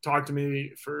 Dante talked to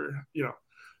me for,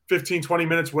 15, 20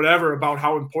 minutes, whatever, about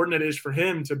how important it is for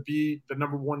him to be the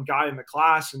number one guy in the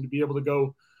class and to be able to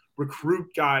go recruit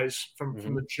guys from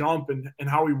the jump, and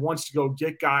how he wants to go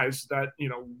get guys that,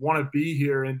 want to be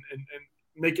here and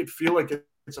make it feel like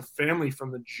it's a family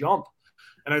from the jump.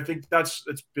 And I think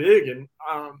it's big. And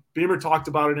Beamer talked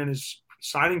about it in his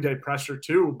signing day presser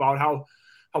too, about how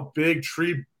big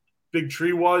Tree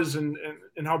was and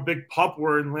how big Pup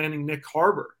were in landing Nick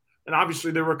Harbor. And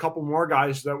obviously there were a couple more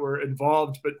guys that were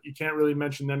involved, but you can't really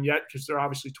mention them yet because they're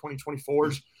obviously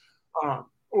 2024s.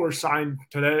 Or signed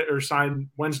today or signed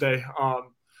Wednesday.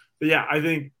 But yeah, I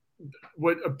think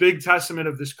what a big testament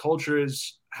of this culture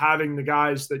is having the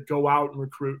guys that go out and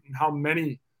recruit, and how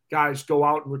many guys go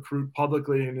out and recruit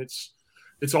publicly. And it's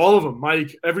all of them,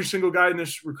 Mike. Every single guy in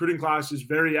this recruiting class is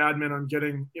very adamant on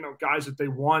getting, guys that they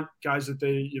want, guys that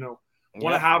they,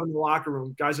 want to have in the locker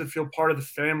room, guys that feel part of the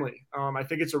family. I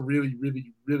think it's a really,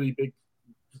 really, really big,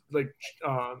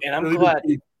 and I'm really glad.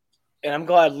 big. And I'm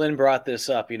glad Lynn brought this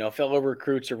up. Fellow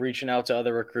recruits are reaching out to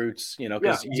other recruits.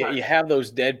 Because you have those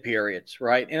dead periods,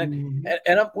 right? And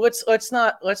let's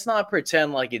not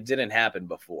pretend like it didn't happen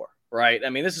before, right? I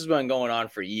mean, this has been going on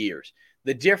for years.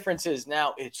 The difference is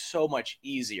now it's so much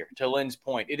easier. To Lynn's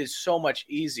point, it is so much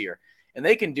easier, and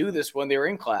they can do this when they're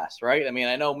in class, right? I mean,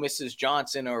 I know Mrs.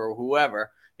 Johnson or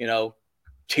whoever,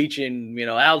 teaching,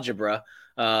 algebra.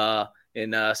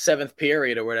 In seventh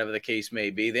period or whatever the case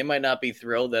may be, they might not be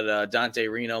thrilled that Dante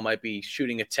Reno might be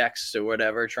shooting a text or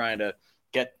whatever, trying to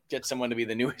get someone to be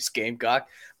the newest Gamecock.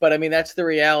 But I mean, that's the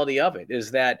reality of it,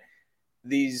 is that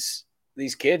these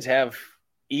kids have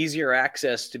easier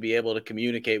access to be able to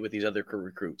communicate with these other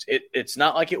recruits. It's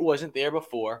not like it wasn't there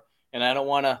before. And I don't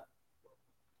want to,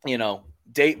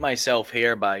 date myself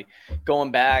here by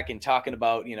going back and talking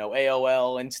about,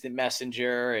 AOL, Instant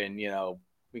Messenger, and,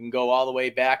 we can go all the way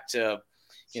back to,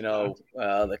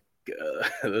 the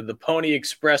Pony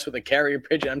Express with a carrier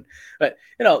pigeon. But,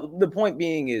 the point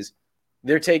being is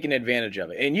they're taking advantage of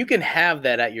it. And you can have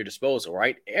that at your disposal,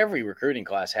 right? Every recruiting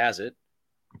class has it.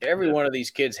 Every one of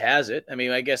these kids has it. I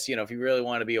mean, I guess, if you really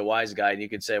want to be a wise guy, you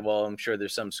could say, well, I'm sure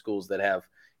there's some schools that have,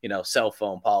 cell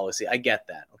phone policy. I get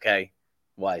that. Okay.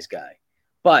 Wise guy.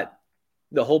 But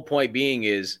the whole point being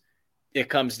is it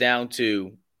comes down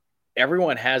to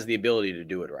everyone has the ability to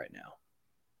do it right now,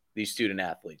 these student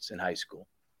athletes in high school.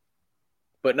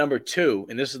 But number two,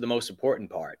 and this is the most important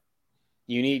part,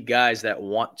 you need guys that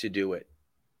want to do it,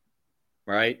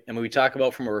 right? And when we talk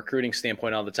about from a recruiting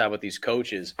standpoint all the time with these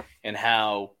coaches and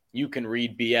how you can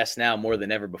read BS now more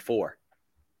than ever before.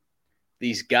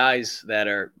 These guys that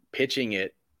are pitching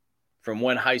it from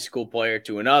one high school player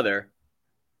to another,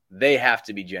 they have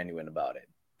to be genuine about it.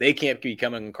 They can't be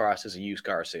coming across as a used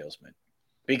car salesman.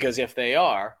 Because if they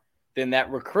are, then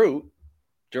that recruit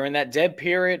during that dead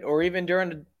period, or even during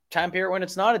the time period when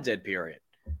it's not a dead period,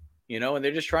 and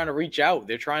they're just trying to reach out.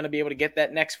 They're trying to be able to get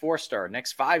that next 4-star,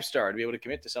 next 5-star to be able to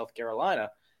commit to South Carolina.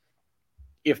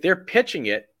 If they're pitching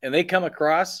it and they come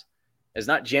across as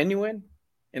not genuine,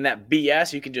 and that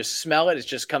BS, you can just smell it. It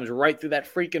just comes right through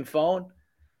that freaking phone.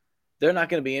 They're not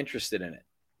going to be interested in it.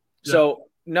 Yeah. So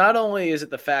not only is it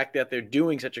the fact that they're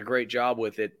doing such a great job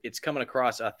with it, it's coming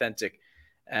across authentic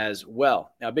as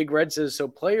well. Now, Big Red says, so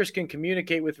players can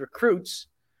communicate with recruits,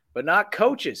 but not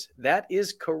coaches. That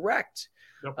is correct.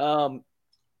 Yep.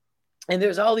 And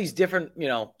there's all these different,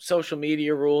 social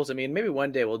media rules. I mean, maybe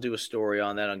one day we'll do a story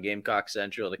on that on Gamecock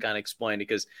Central to kind of explain,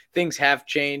 because things have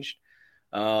changed.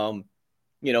 One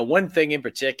thing in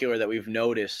particular that we've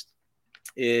noticed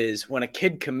is when a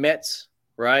kid commits,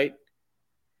 right,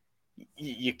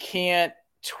 you can't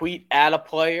tweet at a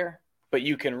player, but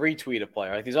you can retweet a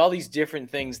player. Like, there's all these different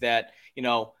things that,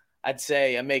 I'd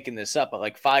say, I'm making this up, but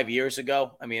like 5 years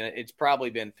ago, I mean, it's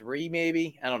probably been 3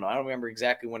 maybe. I don't know. I don't remember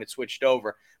exactly when it switched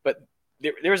over, but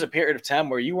there was a period of time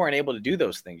where you weren't able to do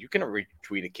those things. You couldn't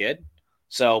retweet a kid.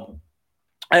 So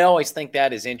I always think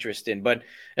that is interesting. But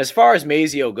as far as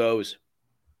Mazio goes,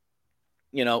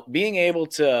 being able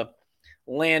to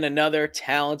land another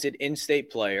talented in-state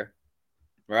player,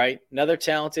 right? Another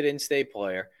talented in-state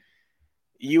player.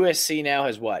 USC now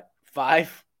has what?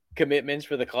 5 commitments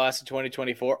for the class of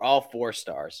 2024, all 4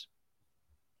 stars.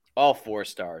 All 4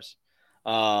 stars.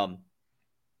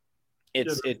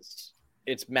 It's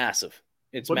massive.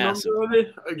 It's what massive. Number are they?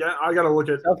 Again, I got to look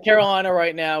at South Carolina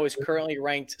right now is currently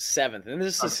ranked 7th. And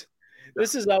this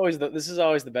is always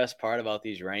the best part about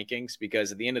these rankings,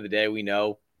 because at the end of the day, we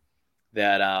know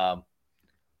that and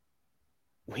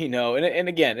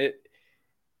again,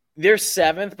 they're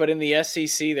 7th, but in the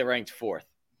SEC, they're ranked 4th.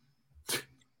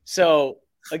 So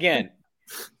again,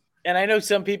 and I know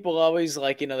some people always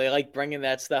they like bringing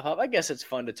that stuff up. I guess it's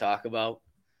fun to talk about,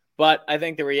 but I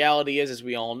think the reality is, as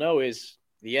we all know, is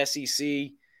the SEC,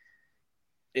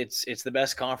 it's the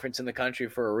best conference in the country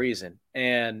for a reason.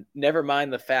 And never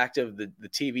mind the fact of the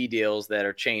TV deals that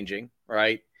are changing,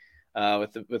 right?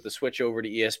 With the switch over to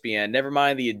ESPN. Never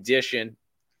mind the addition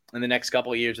in the next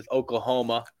couple of years with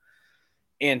Oklahoma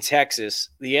and Texas.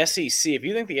 The SEC, if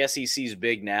you think the SEC is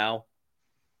big now,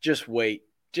 just wait.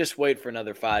 Just wait for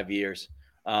another 5 years.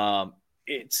 The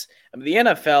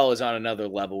NFL is on another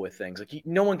level with things. Like,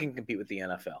 no one can compete with the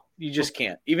NFL. You just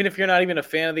can't. Even if you're not even a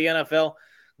fan of the NFL,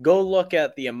 go look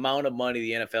at the amount of money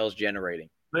the NFL is generating.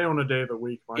 They own a day of the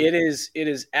week, Mike. It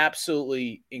is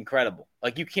absolutely incredible.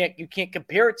 Like, you can't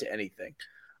compare it to anything.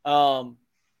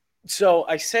 So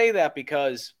I say that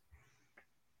because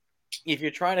if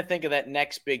you're trying to think of that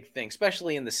next big thing,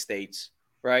 especially in the States,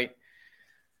 right?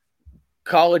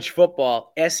 College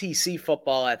football, SEC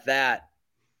football at that,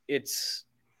 it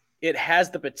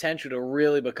has the potential to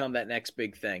really become that next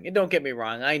big thing. And don't get me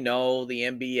wrong, I know the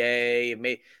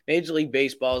NBA, Major League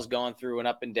Baseball has gone through an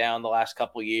up and down the last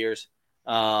couple of years.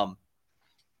 I'm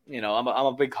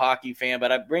a big hockey fan,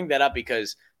 but I bring that up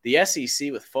because the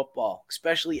SEC with football,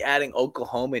 especially adding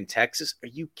Oklahoma and Texas, are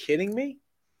you kidding me?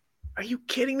 Are you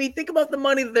kidding me? Think about the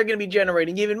money that they're going to be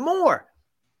generating, even more.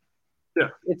 Yeah.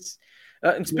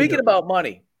 And speaking about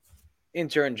money,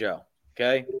 intern Joe,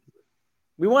 okay?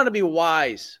 We want to be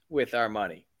wise with our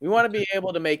money. We want to be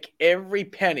able to make every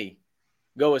penny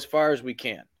go as far as we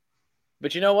can.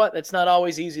 But you know what? That's not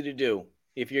always easy to do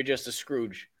if you're just a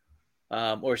Scrooge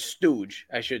or stooge,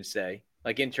 I should say,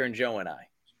 like intern Joe and I.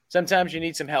 Sometimes you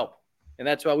need some help. And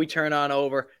that's why we turn on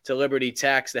over to Liberty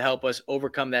Tax to help us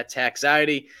overcome that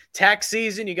taxiety. Tax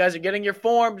season, you guys are getting your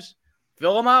forms.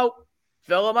 Fill them out.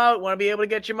 Want to be able to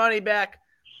get your money back.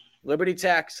 Liberty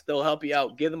Tax, they'll help you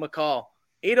out. Give them a call.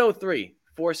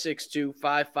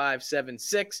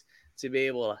 803-462-5576 to be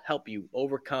able to help you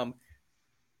overcome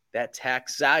that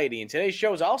taxiety. And today's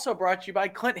show is also brought to you by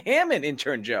Clint Hammond,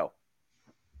 intern Joe.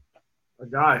 A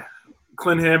guy,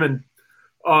 Clint Hammond.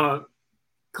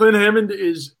 Clint Hammond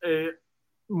is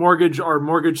our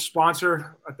mortgage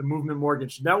sponsor at the Movement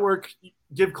Mortgage Network.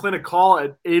 Give Clint a call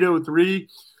at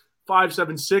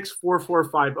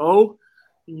 803-576-4450.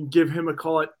 You can give him a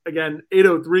call at, again,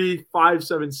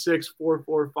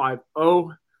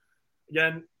 803-576-4450.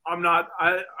 Again,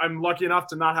 I'm lucky enough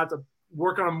to not have to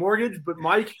work on a mortgage, but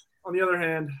Mike, on the other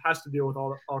hand, has to deal with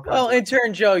all kinds of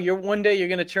intern Joe, one day you're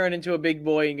going to turn into a big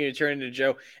boy and you're going to turn into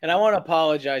Joe. And I want to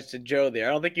apologize to Joe there.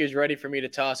 I don't think he was ready for me to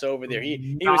toss over there.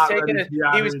 He was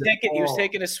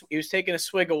taking a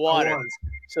swig of water.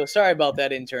 So sorry about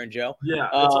that, intern Joe. Yeah,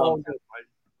 it's all good, Mike.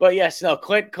 But yes, no,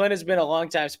 Clint has been a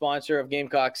longtime sponsor of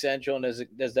Gamecock Central and has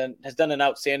done an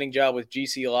outstanding job with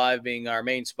GC Live being our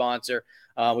main sponsor.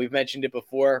 We've mentioned it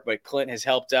before, but Clint has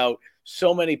helped out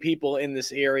so many people in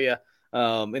this area,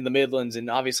 in the Midlands and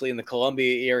obviously in the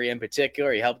Columbia area in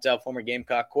particular. He helped out former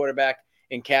Gamecock quarterback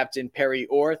and captain Perry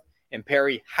Orth, and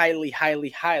Perry highly, highly,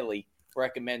 highly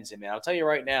recommends him. And I'll tell you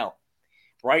right now,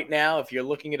 right now, if you're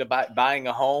looking at buying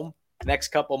a home next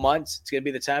couple months, it's going to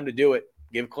be the time to do it.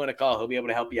 Give Clint a call. He'll be able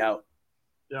to help you out.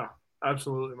 Yeah,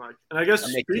 absolutely, Mike. And I guess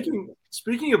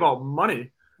speaking about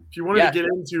money, if you wanted to get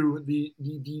into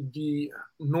the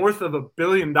north of $1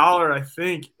 billion, I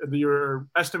think your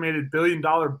estimated $1 billion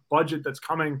budget that's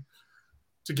coming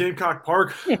to Gamecock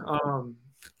Park,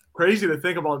 crazy to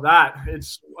think about that.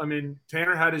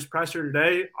 Tanner had his presser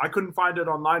today. I couldn't find it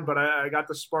online, but I got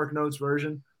the Spark Notes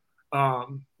version.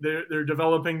 They're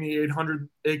developing the 800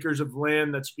 acres of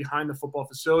land that's behind the football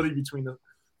facility, between the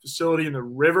facility and the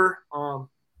river.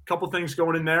 Couple things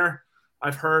going in there.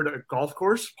 I've heard a golf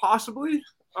course possibly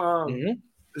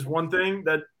is one thing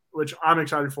which I'm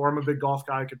excited for. I'm a big golf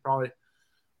guy. I could probably,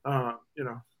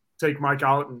 take Mike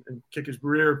out and kick his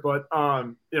rear, but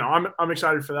I'm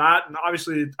excited for that. And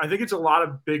obviously, I think it's a lot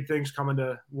of big things coming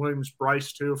to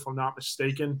Williams-Brice too, if I'm not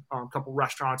mistaken. A couple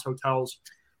restaurants, hotels,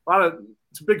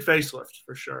 it's a big facelift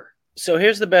for sure. So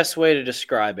here's the best way to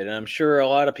describe it, and I'm sure a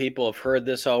lot of people have heard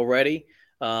this already.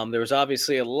 There was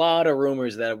obviously a lot of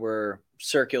rumors that were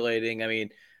circulating. I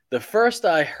mean, the first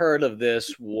I heard of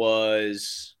this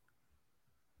was,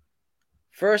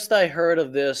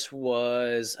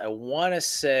 I want to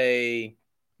say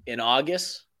in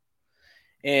August.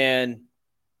 And,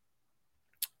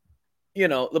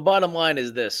 the bottom line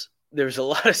is this. There's a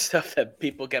lot of stuff that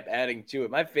people kept adding to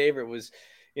it. My favorite was,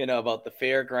 about the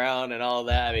fairground and all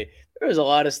that. I mean, there was a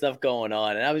lot of stuff going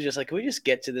on. And I was just like, can we just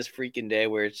get to this freaking day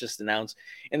where it's just announced?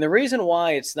 And the reason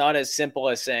why it's not as simple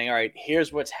as saying, all right,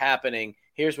 here's what's happening.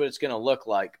 Here's what it's going to look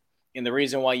like. And the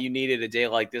reason why you needed a day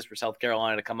like this for South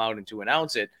Carolina to come out and to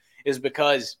announce it is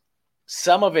because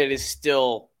some of it is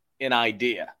still an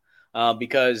idea.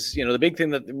 Because, the big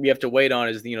thing that we have to wait on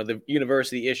is, the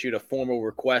university issued a formal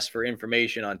request for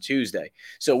information on Tuesday.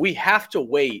 So we have to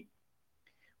wait.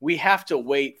 We have to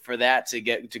wait for that to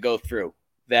go through,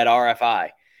 that RFI.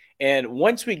 And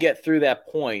once we get through that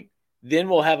point, then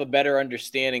we'll have a better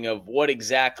understanding of what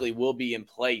exactly will be in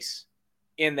place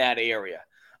in that area.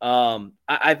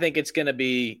 I think it's going to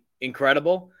be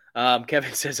incredible.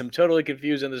 Kevin says, I'm totally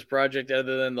confused on this project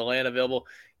other than the land available.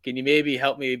 Can you maybe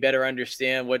help me better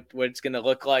understand what it's going to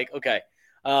look like? Okay.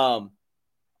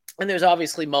 And there's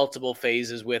obviously multiple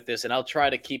phases with this, and I'll try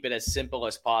to keep it as simple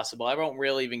as possible. I won't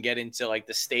really even get into like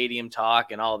the stadium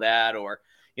talk and all that, or,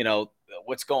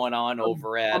 what's going on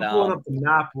over at. I'm pulling up the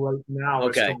map right now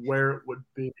as to where it would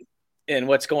be. And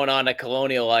what's going on at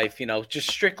Colonial Life, just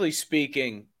strictly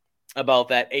speaking about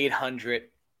that 800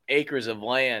 acres of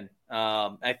land.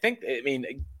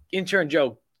 Intern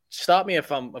Joe, stop me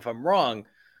if I'm wrong.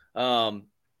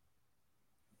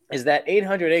 Is that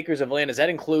 800 acres of land, does that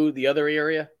include the other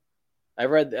area? I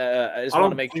read, I just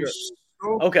want to make sure.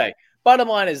 So. Okay. Bottom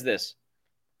line is this.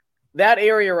 That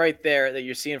area right there that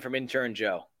you're seeing from Intern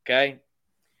Joe, okay?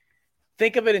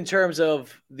 Think of it in terms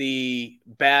of the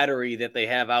battery that they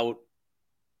have out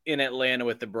in Atlanta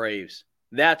with the Braves.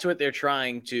 That's what they're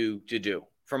trying to do,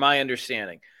 from my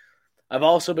understanding. I've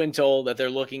also been told that they're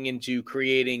looking into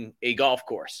creating a golf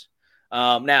course.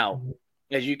 Now,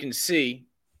 as you can see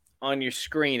on your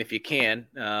screen, if you can,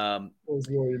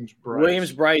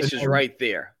 Williams-Brice is right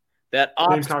there. That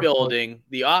ops building,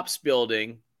 the ops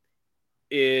building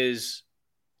is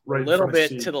right a little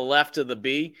bit to the left of the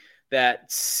B.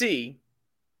 That C,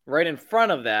 right in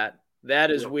front of that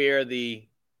is where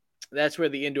that's where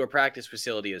the indoor practice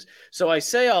facility is. So I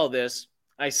say all this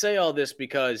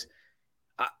because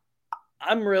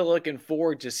I'm really looking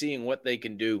forward to seeing what they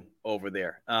can do over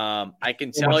there. I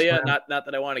can tell you, not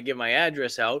that I want to give my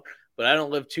address out, but I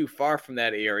don't live too far from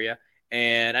that area.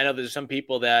 And I know there's some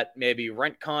people that maybe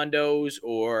rent condos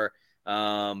or,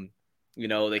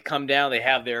 they come down, they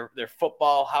have their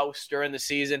football house during the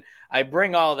season. I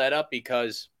bring all that up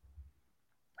because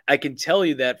I can tell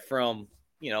you that from,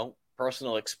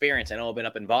 personal experience. I know I've been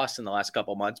up in Boston the last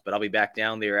couple months, but I'll be back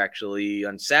down there actually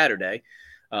on Saturday,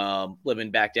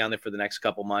 living back down there for the next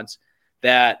couple months,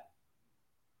 that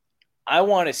I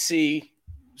want to see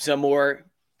some more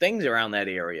things around that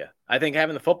area. I think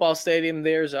having the football stadium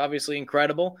there is obviously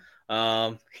incredible.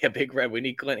 Big Red, we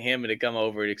need Clint Hammond to come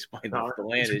over and explain the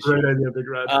land issue. Great idea, Big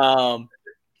Red.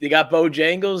 You got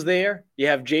Bojangles there. You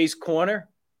have Jay's Corner,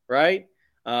 right?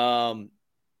 You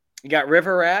got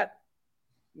River Rat.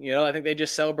 I think they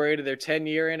just celebrated their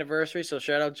 10-year anniversary, so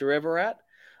shout out to River Rat.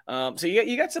 So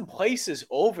you got some places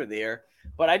over there,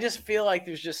 but I just feel like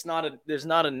there's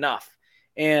not enough.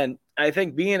 And I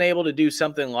think being able to do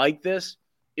something like this,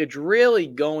 it's really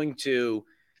going to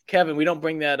 – Kevin, we don't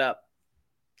bring that up.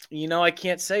 I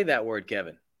can't say that word,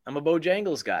 Kevin. I'm a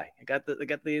Bojangles guy. I got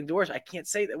the endorsement. I can't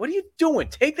say that. What are you doing?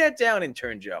 Take that down,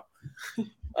 Intern Joe.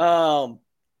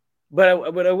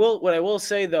 But what I will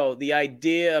say though, the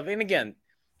idea of, and again,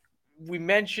 we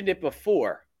mentioned it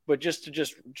before, but just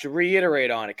to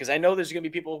reiterate on it, because I know there's going to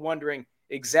be people wondering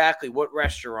exactly what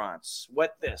restaurants,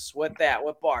 what this, what that,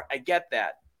 what bar. I get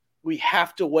that. We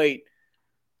have to wait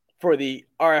for the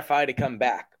RFI to come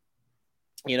back,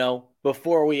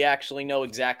 before we actually know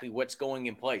exactly what's going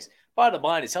in place. Bottom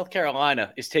line is South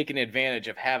Carolina is taking advantage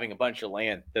of having a bunch of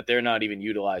land that they're not even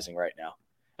utilizing right now.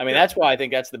 I mean, that's why I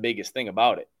think that's the biggest thing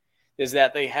about it, is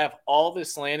that they have all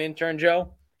this land, intern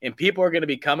Joe, and people are going to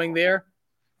be coming there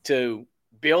to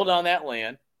build on that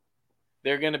land.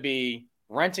 They're going to be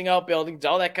renting out buildings,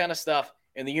 all that kind of stuff,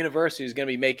 and the university is going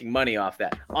to be making money off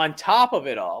that. On top of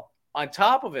it all,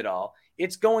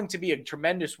 it's going to be a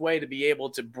tremendous way to be able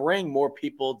to bring more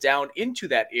people down into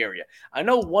that area. I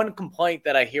know one complaint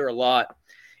that I hear a lot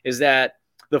is that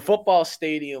the football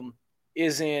stadium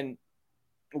isn't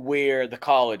where the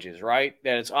college is, right?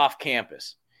 That it's off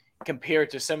campus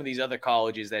compared to some of these other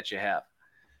colleges that you have.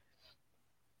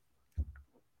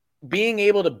 Being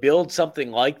able to build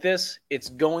something like this, it's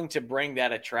going to bring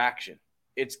that attraction.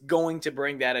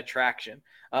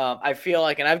 I feel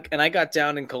like, and I got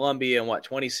down in Columbia in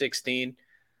 2016.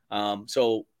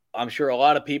 So I'm sure a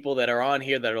lot of people that are on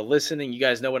here that are listening, you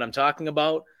guys know what I'm talking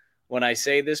about when I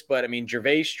say this, but I mean,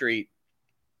 that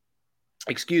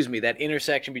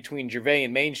intersection between Gervais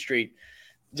and Main Street,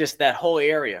 just that whole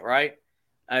area, right?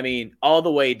 I mean, all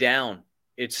the way down,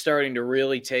 it's starting to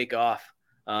really take off.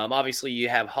 Obviously, you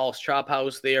have Hall's Chop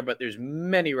House there, but there's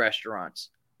many restaurants.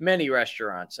 I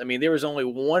mean, there was only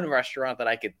one restaurant that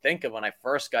I could think of when I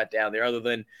first got down there, other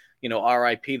than,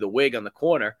 RIP, the Wig on the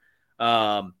corner.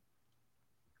 I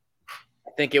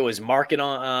think it was Market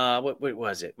on, what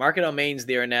was it? Market on Main's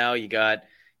there now. You got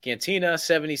Cantina,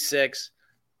 76.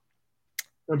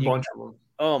 A bunch of them.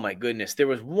 Oh my goodness. There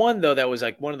was one though that was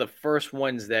like one of the first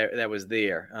ones that was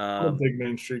there. I'm a big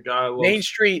Main Street guy.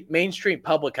 Main Street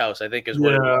Public House, I think is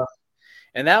what it was.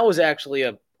 And that was actually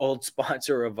a old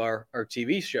sponsor of our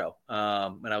TV show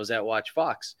when I was at Watch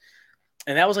Fox.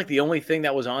 And that was like the only thing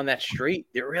that was on that street.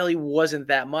 There really wasn't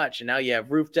that much. And now you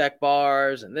have roof deck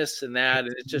bars and this and that.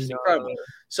 And it's just incredible.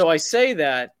 So I say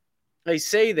that,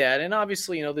 and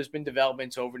obviously, there's been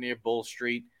developments over near Bull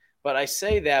Street, but I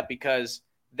say that because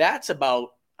that's about,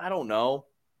 I don't know,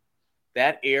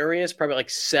 that area is probably like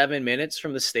 7 minutes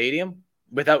from the stadium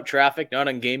without traffic, not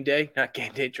game day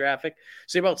traffic.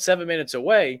 So you're about 7 minutes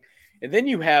away. And then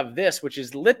you have this, which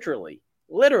is literally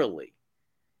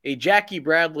a Jackie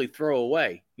Bradley throw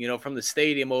away, from the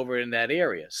stadium over in that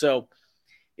area. So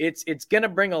it's going to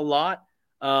bring a lot.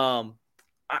 I'm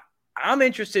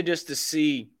interested just to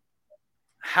see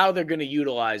how they're going to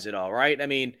utilize it all, right? I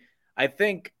mean, I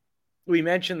think we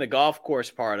mentioned the golf course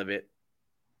part of it.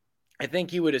 I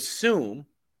think you would assume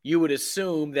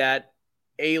that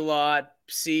A lot,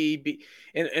 C, B,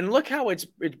 and look how it's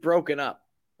broken up,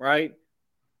 right?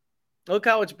 Look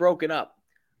how it's broken up.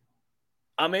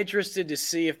 I'm interested to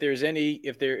see if there's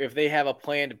if they have a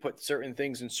plan to put certain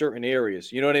things in certain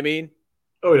areas. You know what I mean?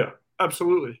 Oh yeah,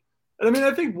 absolutely. And I mean,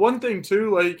 I think one thing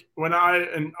too, like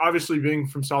and obviously being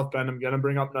from South Bend, I'm going to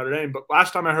bring up Notre Dame, but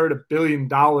last time I heard $1 billion,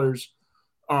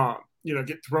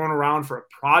 get thrown around for a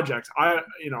project.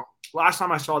 Last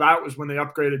time I saw that was when they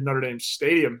upgraded Notre Dame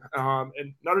Stadium.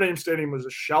 And Notre Dame Stadium was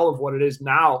a shell of what it is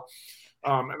now.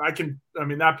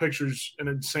 That picture's an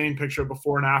insane picture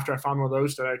before and after. I found one of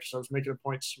those today because I was making a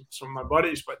point to some of my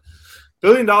buddies. But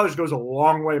 $1 billion goes a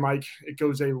long way, Mike. It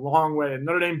goes a long way. And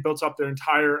Notre Dame built up their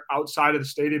entire outside of the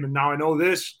stadium. And now I know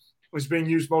this was being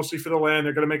used mostly for the land.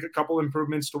 They're going to make a couple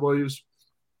improvements to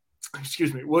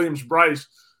Williams-Brice.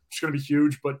 It's going to be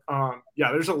huge. But,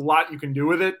 there's a lot you can do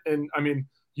with it. And, I mean,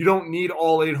 you don't need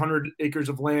all 800 acres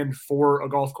of land for a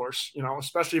golf course,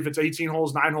 especially if it's 18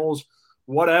 holes, 9 holes,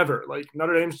 whatever. Like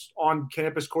Notre Dame's on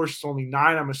campus course is only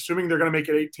 9. I'm assuming they're going to make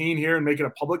it 18 here and make it a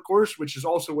public course, which is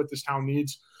also what this town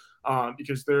needs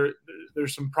because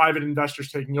there's some private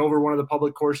investors taking over one of the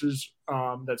public courses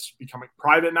that's becoming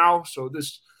private now. So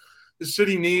this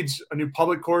city needs a new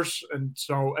public course. And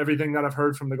so everything that I've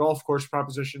heard from the golf course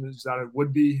proposition is that it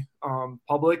would be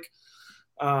public.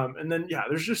 And then,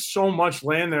 there's just so much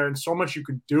land there and so much you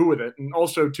could do with it. And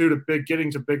also, too,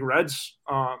 getting to Big Red's,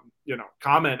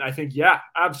 comment, I think,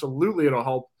 absolutely it'll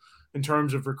help in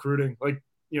terms of recruiting. Like,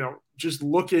 just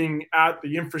looking at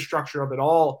the infrastructure of it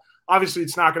all, obviously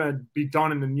it's not going to be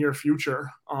done in the near future.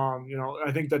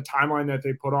 I think the timeline that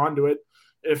they put onto it,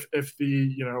 if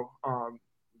the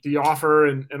offer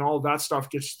and all of that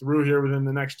stuff gets through here within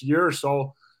the next year or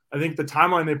so, I think the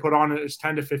timeline they put on it is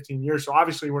 10 to 15 years. So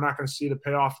obviously we're not going to see the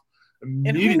payoff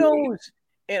immediately. And who knows?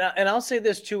 And I'll say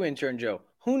this too, intern Joe.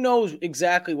 who knows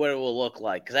exactly what it will look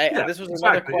like? Because this was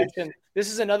another question.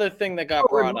 This is another thing that got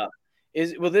brought up.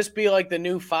 Will this be like the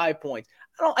new 5 points?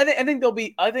 I think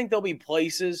there'll be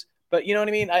places, but you know what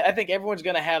I mean. I think everyone's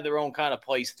going to have their own kind of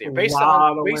place there based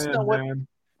on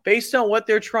what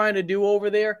they're trying to do over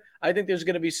there. I think there's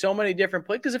going to be so many different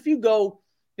places. Because if you go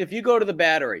to the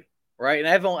Battery, right? And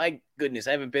I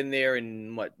haven't been there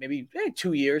in maybe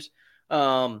 2 years.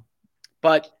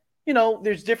 But you know,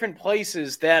 there's different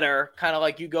places that are kind of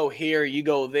like you go here, you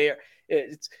go there.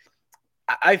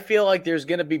 I feel like there's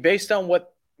going to be based on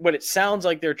what it sounds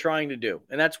like they're trying to do.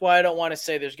 And that's why I don't want to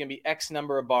say there's going to be X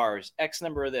number of bars, X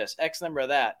number of this, X number of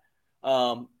that.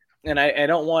 And I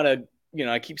don't want to, you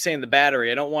know, I keep saying the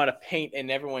Battery. I don't want to paint in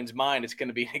everyone's mind it's going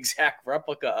to be an exact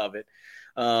replica of it.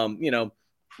 You know,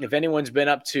 if anyone's been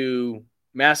up to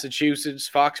Massachusetts,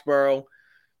 Foxborough,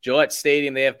 Gillette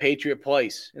Stadium, they have Patriot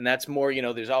Place. And that's more, you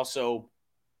know, there's also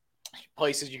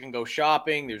places you can go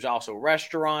shopping. There's also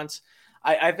restaurants.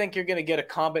 I think you're going to get a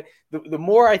combat. The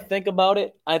more I think about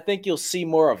it, I think you'll see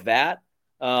more of that.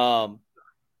 But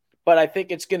I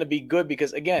think it's going to be good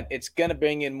because, again, it's going to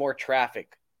bring in more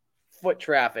traffic, foot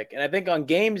traffic. And I think on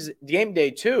game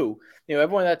day too, you know,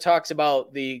 everyone that talks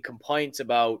about the complaints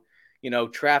about, you know,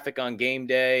 traffic on game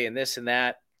day and this and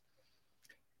that,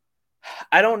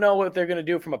 I don't know what they're going to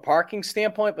do from a parking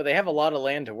standpoint, but they have a lot of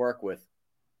land to work with.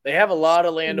 They have a lot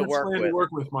of land to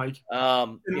work with, Mike.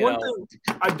 And one thing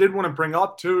I did want to bring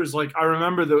up too is, like, I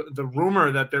remember the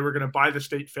rumor that they were going to buy the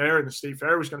State Fair and the State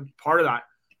Fair was going to be part of that.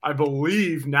 I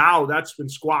believe now that's been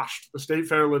squashed. The State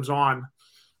Fair lives on,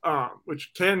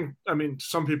 which can, I mean, to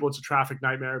some people it's a traffic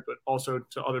nightmare, but also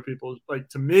to other people, like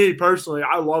to me personally,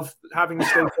 I love having the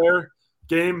State Fair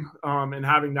game and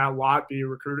having that lot be a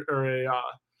recruit or a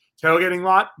tailgating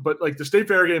lot. But like the State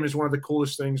Fair game is one of the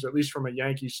coolest things, at least from a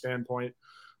Yankees standpoint.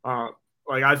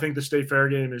 Like I think the State Fair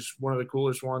game is one of the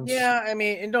coolest ones. Yeah, I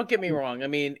mean, and don't get me wrong. I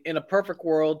mean, in a perfect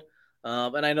world,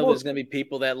 and I know there's going to be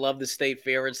people that love the State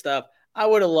Fair and stuff. I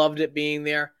would have loved it being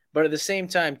there, but at the same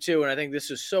time too, and I think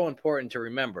this is so important to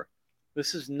remember,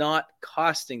 this is not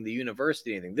costing the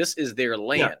university anything. This is their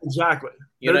land. Yeah, exactly.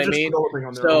 You know what I mean?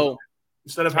 So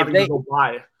instead of having to go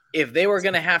buy, if they were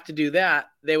going to have to do that,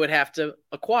 they would have to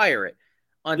acquire it.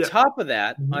 On top of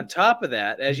that,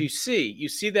 as you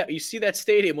see that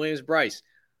stadium, Williams-Brice.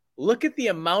 Look at the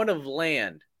amount of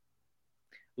land.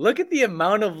 Look at the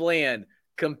amount of land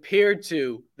compared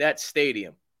to that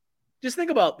stadium. Just think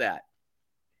about that.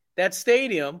 That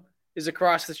stadium is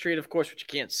across the street, of course, but you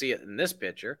can't see it in this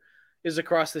picture, is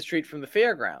across the street from the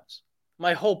fairgrounds.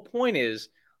 My whole point is,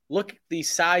 look at the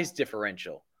size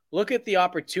differential. Look at the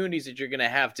opportunities that you're going to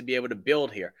have to be able to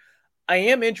build here. I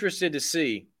am interested to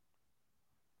see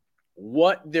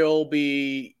what they'll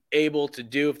be able to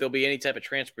do, if there'll be any type of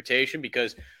transportation,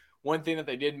 because one thing that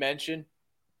they did mention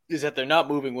is that they're not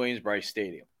moving Williams-Brice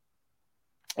Stadium,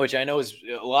 which I know is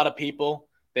a lot of people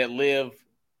that live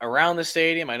around the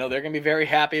stadium. I know they're going to be very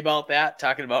happy about that,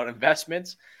 talking about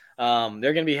investments. They're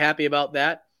going to be happy about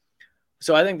that.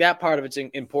 So I think that part of it's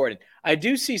important. I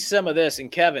do see some of this,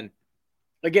 and Kevin,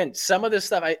 again, some of this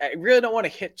stuff, I really don't want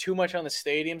to hit too much on the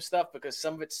stadium stuff because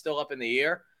some of it's still up in the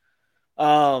air.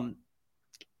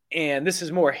 And this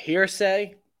is more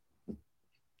hearsay.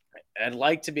 I'd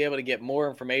like to be able to get more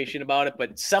information about it,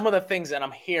 but some of the things that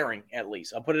I'm hearing, at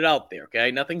least, I'll put it out there,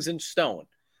 okay? Nothing's in stone.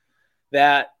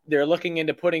 That they're looking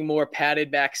into putting more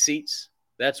padded back seats.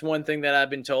 That's one thing that I've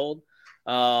been told.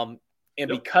 And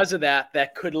because of that,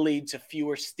 that could lead to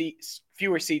fewer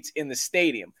seats in the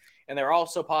stadium. And they're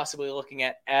also possibly looking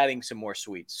at adding some more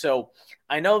suites. So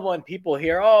I know when people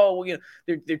hear, oh, well, you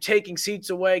know, they're taking seats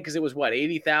away because it was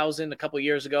 80,000 a couple of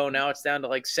years ago. Now it's down to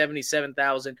like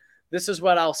 77,000. This is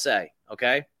what I'll say,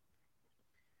 okay?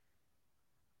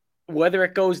 Whether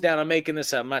it goes down, I'm making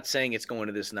this up. I'm not saying it's going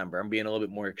to this number. I'm being a little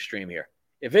bit more extreme here.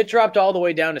 If it dropped all the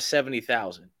way down to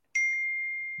 70,000,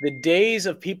 the days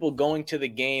of people going to the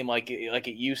game like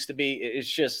it used to be,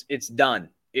 it's done.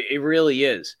 It really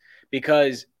is.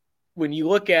 Because when you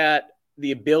look at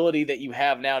the ability that you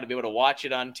have now to be able to watch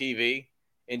it on TV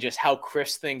and just how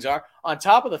crisp things are, on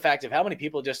top of the fact of how many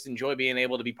people just enjoy being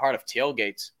able to be part of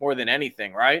tailgates more than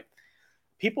anything, right?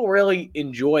 People really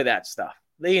enjoy that stuff.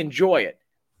 They enjoy it.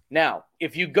 Now,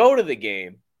 if you go to the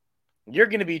game, you're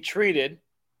going to be treated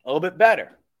a little bit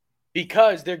better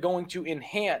because they're going to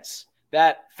enhance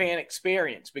that fan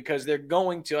experience, because they're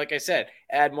going to, like I said,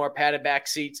 add more padded back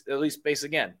seats, at least base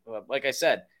again. Like I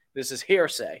said, this is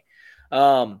hearsay.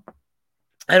 I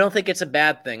don't think it's a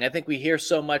bad thing. I think we hear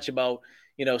so much about,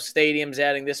 you know, stadiums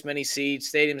adding this many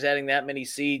seats, stadiums adding that many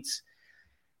seats.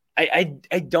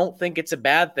 I don't think it's a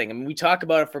bad thing. I mean, we talk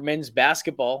about it for men's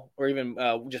basketball or even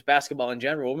just basketball in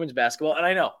general, women's basketball. And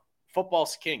I know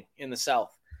football's king in the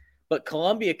South, but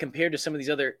Columbia, compared to some of these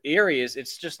other areas,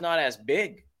 it's just not as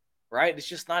big, right? It's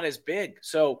just not as big.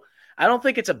 So I don't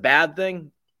think it's a bad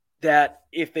thing that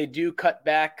if they do cut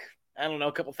back, I don't know,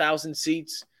 a couple thousand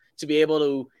seats to be able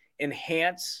to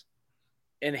enhance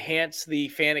the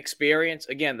fan experience.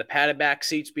 Again, the padded back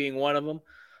seats being one of them.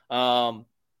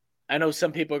 I know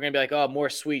some people are going to be like, oh, more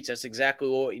suites. That's exactly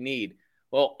what you need.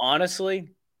 Well, honestly,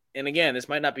 and again, this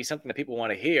might not be something that people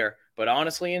want to hear, but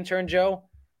honestly, intern Joe,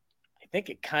 I think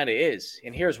it kind of is.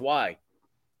 And here's why.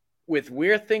 With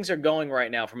where things are going right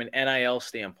now from an NIL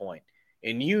standpoint,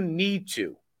 and you need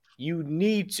to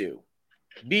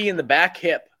be in the back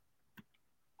hip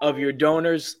of your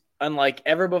donors unlike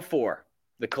ever before.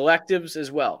 The collectives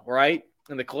as well, right?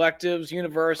 And the collectives,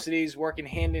 universities working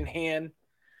hand in hand.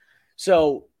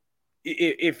 So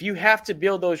if you have to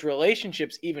build those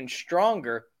relationships even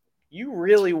stronger, you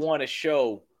really want to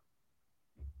show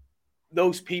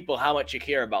those people how much you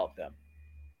care about them.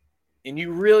 And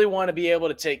you really want to be able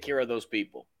to take care of those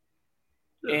people.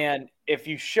 Yeah. And if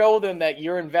you show them that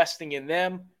you're investing in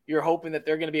them, you're hoping that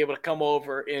they're going to be able to come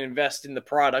over and invest in the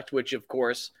product, which of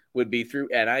course would be through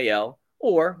NIL.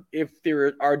 Or if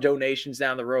there are donations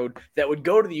down the road that would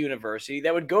go to the university,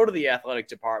 that would go to the athletic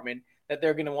department, that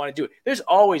they're going to want to do it. There's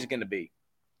always going to be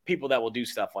people that will do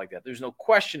stuff like that. There's no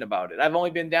question about it. I've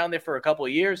only been down there for a couple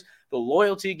of years. The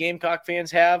loyalty Gamecock fans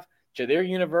have to their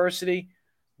university,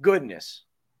 goodness.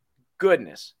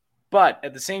 But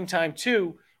at the same time,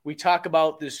 too, we talk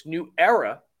about this new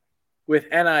era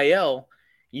with NIL.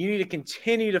 You need to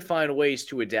continue to find ways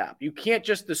to adapt. You can't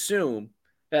just assume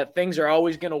that things are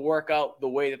always going to work out the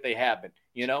way that they happen.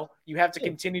 You know, you have to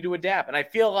continue to adapt. And I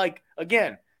feel like,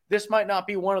 again, this might not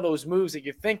be one of those moves that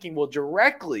you're thinking will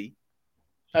directly,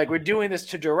 like we're doing this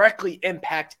to directly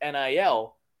impact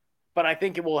NIL, but I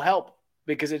think it will help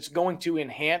because it's going to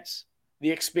enhance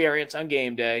the experience on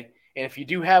game day. And if you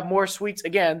do have more suites,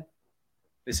 again,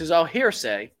 this is all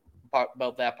hearsay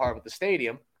about that part with the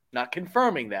stadium, not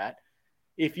confirming that.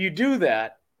 If you do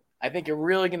that, I think you're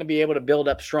really going to be able to build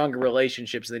up stronger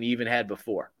relationships than you even had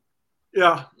before.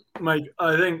 Yeah, Mike,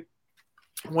 I think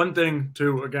one thing,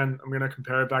 too, again, I'm going to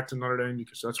compare it back to Notre Dame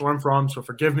because that's where I'm from, so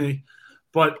forgive me.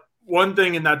 But one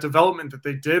thing in that development that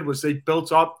they did was they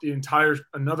built up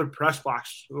another press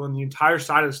box. So on the entire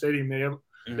side of the stadium,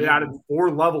 they added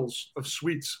 4 levels of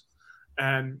suites.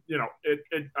 And, you know,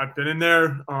 I've been in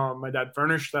there. My dad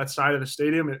furnished that side of the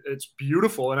stadium. It's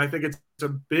beautiful, and I think it's a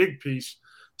big piece,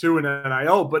 too, in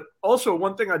NIL. But also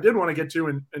one thing I did want to get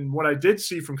to and what I did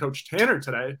see from Coach Tanner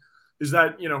today is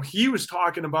that, you know, he was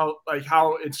talking about like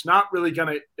how it's not really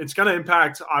it's going to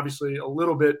impact obviously a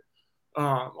little bit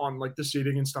on like the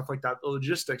seating and stuff like that, the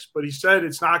logistics, but he said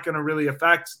it's not going to really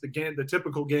affect the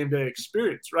typical game day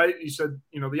experience, right? He said,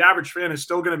 you know, the average fan is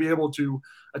still going to be able to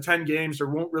attend games. There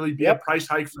won't really be a price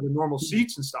hike for the normal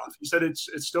seats and stuff. He said it's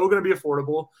still going to be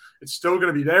affordable. It's still going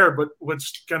to be there, but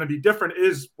what's going to be different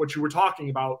is what you were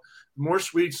talking about. The more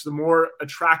suites, the more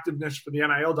attractiveness for the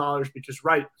NIL dollars, because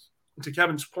right, to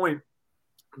Kevin's point,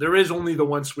 there is only the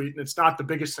one suite and it's not the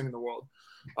biggest thing in the world.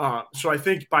 So I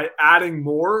think by adding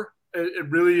more, it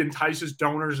really entices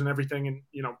donors and everything. And,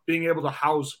 you know, being able to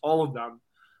house all of them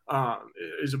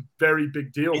is a very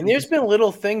big deal. And there's been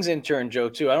little things, intern Joe,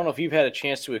 too. I don't know if you've had a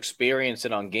chance to experience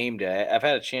it on game day. I've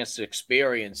had a chance to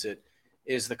experience it,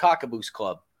 is the Cockaboose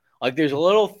Club. Like there's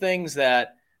little things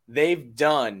that they've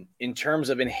done in terms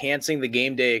of enhancing the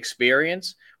game day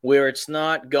experience where it's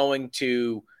not going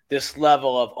to this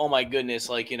level of, oh my goodness,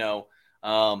 like,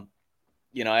 I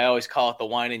always call it the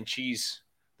wine and cheese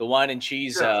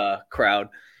crowd.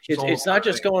 It's not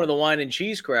just going to the wine and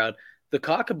cheese crowd. The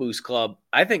Cockaboose Club,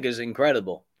 I think, is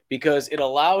incredible because it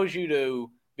allows you to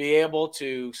be able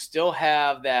to still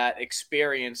have that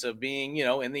experience of being, you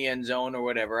know, in the end zone or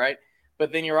whatever, right?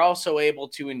 But then you're also able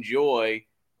to enjoy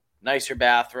nicer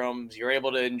bathrooms. You're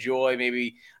able to enjoy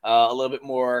maybe a little bit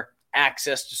more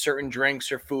access to certain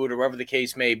drinks or food or whatever the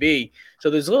case may be. So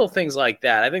there's little things like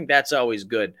that. I think that's always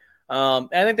good. I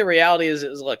think the reality is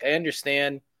look, I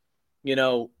understand, you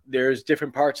know, there's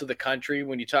different parts of the country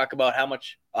when you talk about how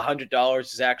much $100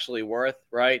 is actually worth,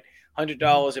 right?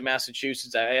 $100 in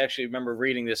Massachusetts. I actually remember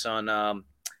reading this on, I'll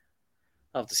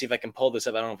have to see if I can pull this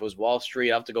up. I don't know if it was Wall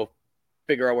Street. I'll have to go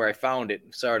figure out where I found it.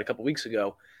 Saw it a couple weeks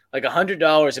ago. Like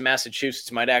 $100 in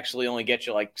Massachusetts might actually only get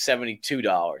you like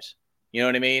 $72. You know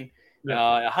what I mean?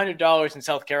 Yeah. $100 in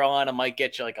South Carolina might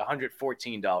get you like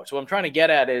 $114. So what I'm trying to get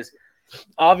at is,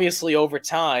 obviously, over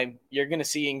time, you're going to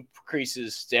see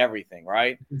increases to everything,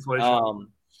 right?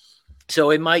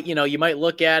 So it might, you might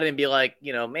look at it and be like,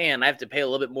 man, I have to pay a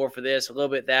little bit more for this, a little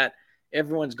bit that.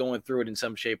 Everyone's going through it in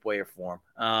some shape, way, or form.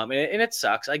 And it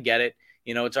sucks. I get it.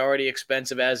 It's already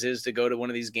expensive as is to go to one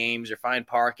of these games or find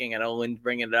parking. I know Lynn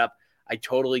bringing it up. I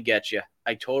totally get you.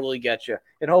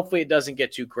 And hopefully it doesn't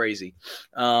get too crazy.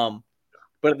 But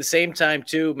at the same time,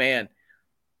 too, man,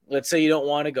 let's say you don't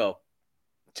want to go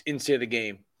into the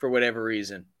game for whatever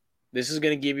reason. This is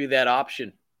going to give you that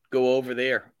option. Go over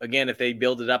there. Again, if they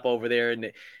build it up over there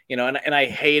and I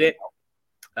hate it.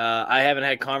 I haven't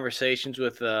had conversations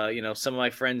with, some of my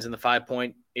friends in the 5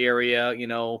 Point area,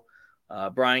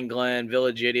 Brian Glenn,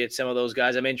 Village Idiot, some of those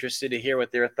guys. I'm interested to hear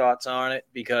what their thoughts are on it,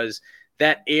 because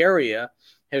that area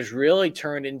has really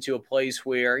turned into a place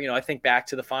where, I think back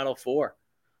to the Final Four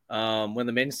when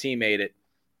the men's team made it,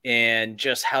 and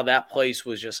just how that place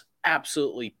was just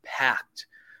absolutely packed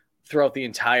throughout the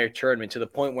entire tournament, to the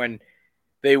point when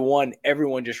they won,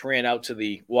 everyone just ran out to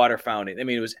the water fountain. I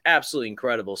mean, it was absolutely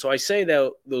incredible. So I say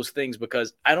those things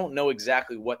because I don't know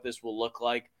exactly what this will look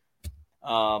like.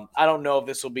 I don't know if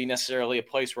this will be necessarily a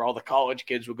place where all the college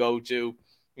kids will go to.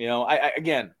 I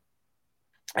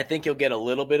think you'll get a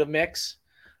little bit of mix,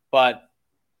 but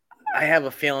I have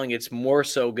a feeling it's more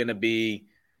so going to be,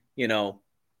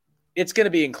 it's going to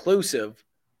be inclusive.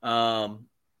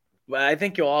 But I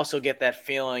think you'll also get that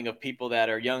feeling of people that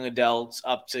are young adults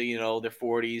up to, their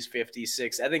 40s, 50s,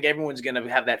 60s. I think everyone's going to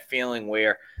have that feeling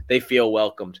where they feel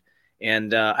welcomed.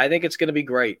 And I think it's going to be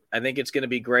great.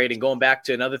 And going back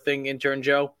to another thing, Intern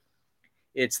Joe,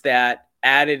 it's that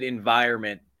added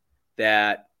environment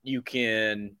that you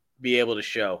can be able to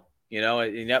show,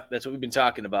 and yep, that's what we've been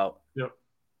talking about.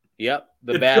 Yep.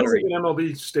 The battery. It feels like an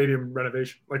MLB stadium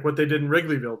renovation, like what they did in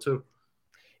Wrigleyville too.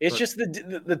 It's just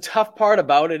the tough part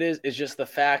about it is just the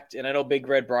fact, and I know Big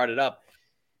Red brought it up,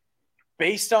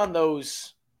 based on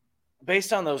those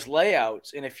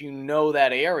layouts, and if you know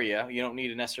that area, you don't need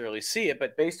to necessarily see it,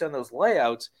 but based on those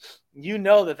layouts,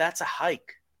 that's a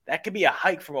hike. That could be a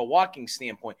hike from a walking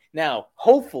standpoint. Now,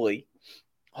 hopefully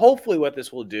what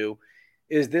this will do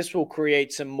is this will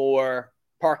create some more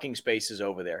parking spaces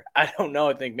over there. I don't know.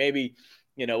 I think maybe –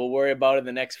 we'll worry about it in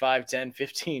the next 5, 10,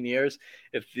 15 years.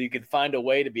 If you could find a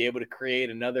way to be able to create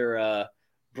another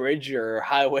bridge or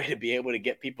highway to be able to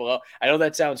get people out. I know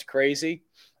that sounds crazy,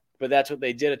 but that's what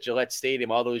they did at Gillette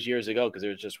Stadium all those years ago, because there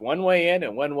was just one way in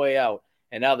and one way out.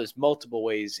 And now there's multiple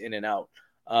ways in and out.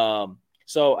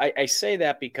 So I say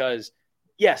that because,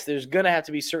 yes, there's going to have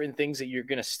to be certain things that you're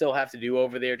going to still have to do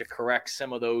over there to correct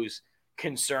some of those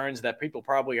concerns that people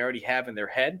probably already have in their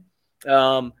head.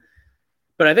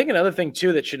 But I think another thing,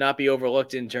 too, that should not be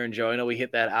overlooked, Intern Joe, I know we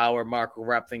hit that hour mark, we'll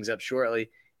wrap things up shortly,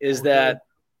 is that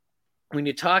when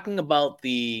you're talking about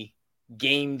the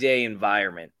game day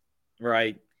environment,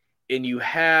 right, and you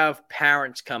have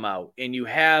parents come out, and you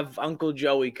have Uncle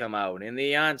Joey come out, and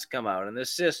the aunts come out, and the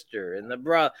sister, and the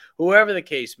brother, whoever the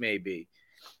case may be,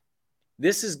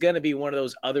 this is going to be one of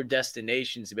those other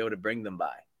destinations to be able to bring them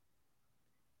by.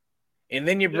 And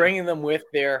then you're bringing them with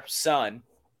their son,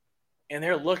 and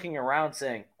they're looking around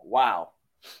saying, wow,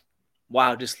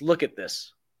 just look at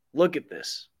this.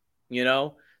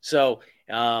 So,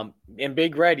 in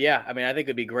Big Red, yeah, I mean, I think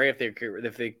it'd be great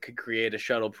if they could create a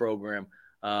shuttle program.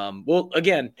 Well,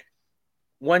 again,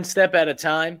 one step at a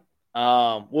time.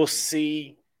 We'll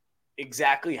see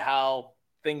exactly how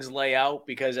things lay out,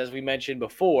 because as we mentioned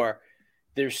before,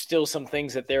 there's still some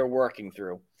things that they're working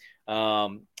through.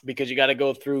 Because you got to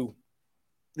go through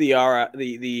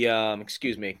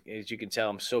excuse me, as you can tell,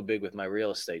 I'm so big with my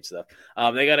real estate stuff.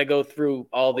 They got to go through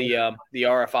all the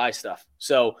RFI stuff.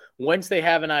 So once they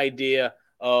have an idea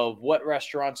of what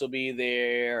restaurants will be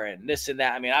there and this and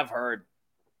that, I mean, I've heard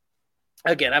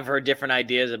different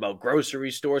ideas about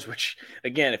grocery stores, which,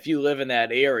 again, if you live in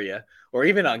that area or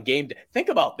even on game day, think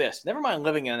about this. Never mind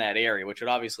living in that area, which would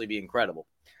obviously be incredible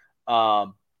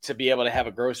to be able to have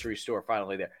a grocery store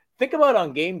finally there. Think about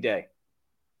on game day.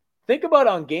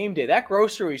 That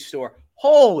grocery store.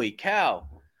 Holy cow.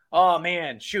 Oh,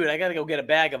 man, shoot, I got to go get a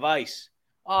bag of ice.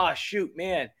 Oh, shoot,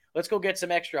 man, let's go get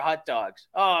some extra hot dogs.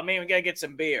 Oh, man, we got to get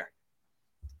some beer.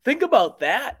 Think about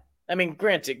that. I mean,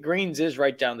 granted, Greens is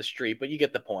right down the street, but you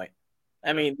get the point.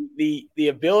 I mean, the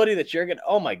ability that you're going to –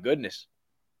 oh, my goodness.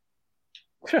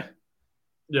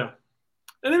 Yeah.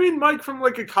 And, I mean, Mike, from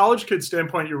like a college kid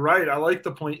standpoint, you're right. I like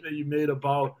the point that you made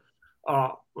about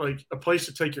like a place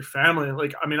to take your family.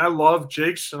 Like, I mean, I love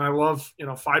Jake's and I love,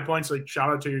 5 Points. Like, shout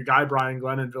out to your guy, Brian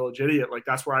Glenn and Village Idiot. Like,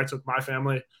 that's where I took my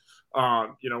family,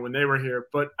 when they were here.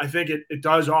 But I think it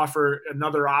does offer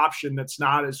another option that's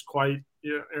not as quite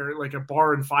 – or like a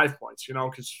bar in 5 Points,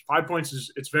 because 5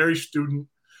 Points it's very student,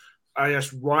 I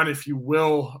guess, run, if you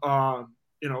will.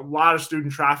 a lot of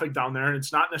student traffic down there, and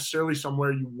it's not necessarily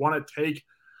somewhere you want to take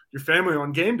your family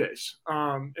on game days.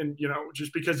 And,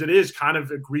 just because it is kind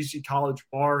of a greasy college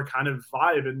bar kind of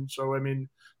vibe. And so, I mean,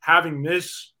 having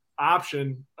this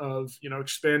option of,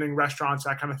 expanding restaurants,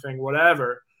 that kind of thing,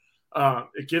 whatever,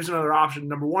 it gives another option.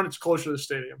 Number one, it's closer to the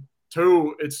stadium.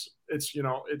 Two, it's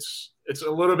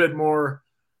a little bit more,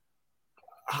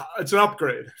 it's an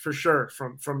upgrade for sure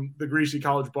from the greasy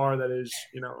college bar that is,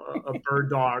 a Bird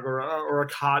Dog or a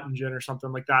Cotton Gin or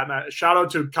something like that. And shout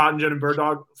out to Cotton Gin and Bird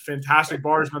Dog, fantastic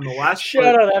bars nonetheless.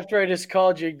 Shout out after I just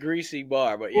called you a greasy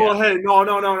bar, but yeah. Well, hey, no.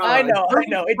 I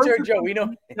know. Intern Joe, we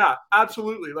know. Yeah,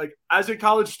 absolutely. Like, as a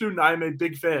college student, I am a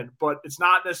big fan, but it's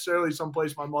not necessarily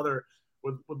someplace my mother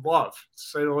would love, to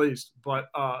say the least. But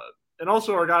and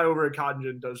also our guy over at Cotton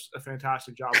Gin does a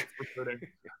fantastic job with recruiting.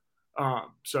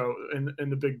 So in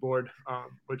the big board,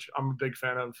 which I'm a big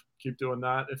fan of, keep doing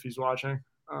that if he's watching.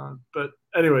 But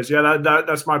anyways, yeah,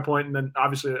 that's my point. And then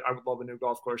obviously I would love a new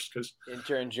golf course because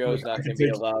Intern Joe's not going to be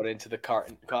allowed into the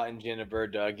Cotton Gin and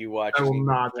Bird Dog. You watch. I will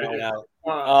not be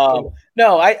out.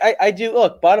 No, I do.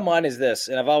 Look, bottom line is this,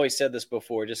 and I've always said this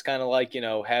before, just kind of like,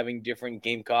 having different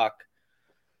Gamecock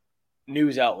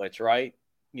news outlets, right?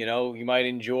 You might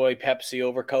enjoy Pepsi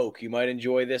over Coke. You might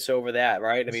enjoy this over that,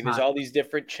 right? I mean, there's all these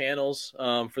different channels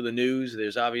for the news.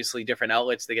 There's obviously different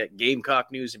outlets. They get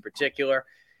Gamecock news in particular.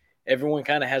 Everyone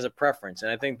kind of has a preference.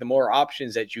 And I think the more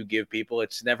options that you give people,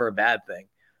 it's never a bad thing.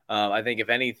 I think if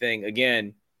anything,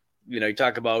 again, you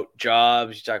talk about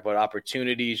jobs, you talk about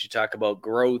opportunities, you talk about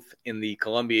growth in the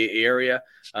Columbia area.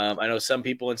 I know some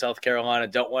people in South Carolina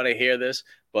don't want to hear this,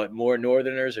 but more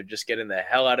Northerners are just getting the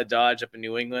hell out of Dodge up in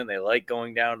New England. They like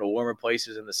going down to warmer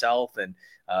places in the South. And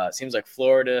it seems like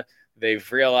Florida,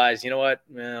 they've realized, you know what,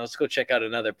 let's go check out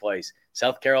another place.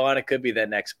 South Carolina could be that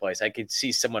next place. I could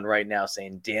see someone right now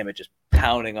saying, damn it, just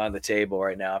pounding on the table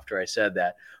right now after I said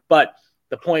that. But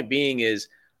the point being is,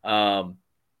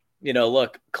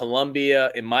 look,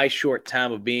 Columbia, in my short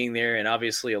time of being there, and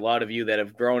obviously a lot of you that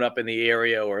have grown up in the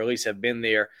area or at least have been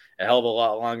there a hell of a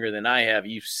lot longer than I have,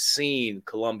 you've seen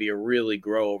Columbia really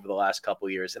grow over the last couple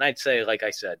of years. And I'd say, like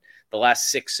I said, the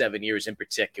last 6-7 years in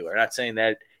particular. Not saying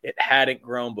that it hadn't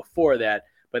grown before that,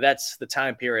 but that's the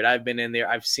time period I've been in there.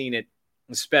 I've seen it,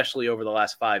 especially over the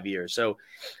last 5 years. So,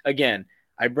 again,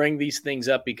 I bring these things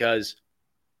up because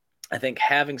I think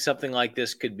having something like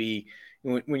this could be,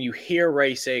 when you hear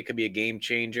Ray say it could be a game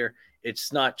changer,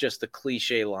 it's not just a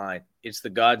cliche line. It's the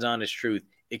God's honest truth.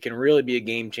 It can really be a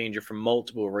game changer for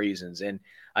multiple reasons. And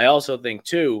I also think,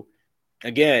 too,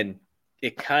 again,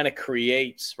 it kind of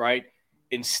creates, right,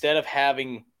 instead of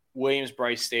having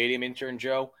Williams-Brice Stadium, Intern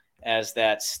Joe, as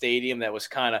that stadium that was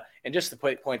kind of – and just to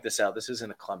point this out, this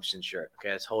isn't a Clemson shirt,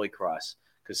 okay? It's Holy Cross,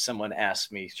 because someone asked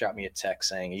me, shot me a text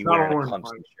saying, are you wearing a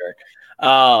Clemson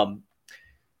shirt?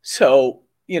 So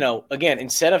 – again,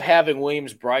 instead of having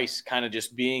Williams-Brice kind of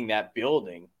just being that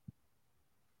building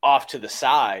off to the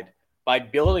side, by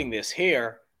building this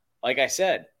here, like I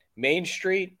said, Main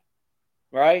Street,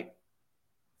 right?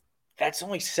 That's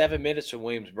only 7 minutes from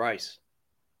Williams-Brice.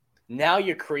 Now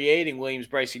you're creating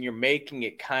Williams-Brice and you're making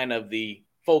it kind of the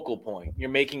focal point. You're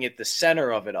making it the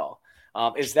center of it all.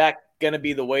 Is that going to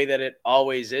be the way that it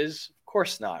always is? Of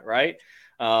course not, right?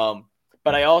 But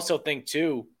I also think,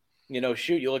 too,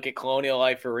 you look at Colonial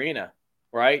Life Arena,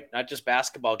 right? Not just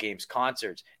basketball games,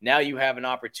 concerts. Now you have an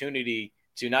opportunity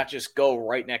to not just go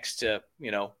right next to,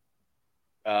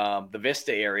 the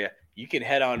Vista area. You can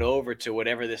head on over to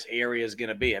whatever this area is going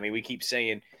to be. I mean, we keep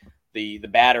saying the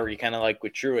Battery, kind of like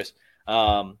with Truist.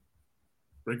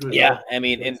 Yeah, I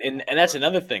mean, and that's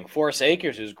another thing. Forest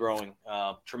Acres is growing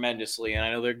tremendously, and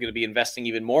I know they're going to be investing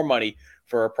even more money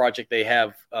for a project they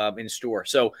have in store.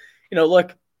 So,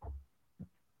 look,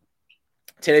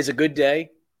 today's a good day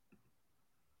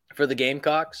for the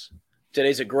Gamecocks.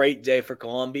 Today's a great day for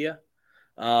Columbia.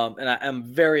 And I'm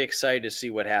very excited to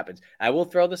see what happens. I will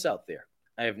throw this out there.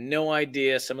 I have no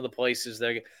idea some of the places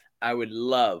that I would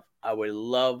love,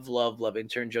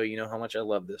 Intern Joe, you know how much I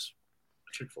love this.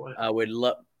 Chick-fil-A. I would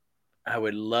love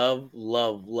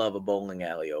a bowling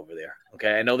alley over there.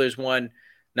 Okay. I know there's one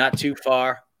not too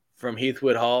far from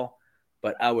Heathwood Hall,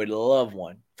 but I would love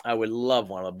one. I'm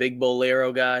a big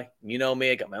Bolero guy. You know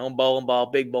me. I got my own bowling ball,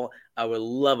 big bowl. I would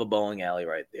love a bowling alley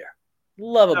right there.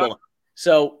 Bowling.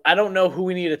 So I don't know who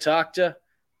we need to talk to.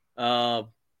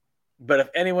 But if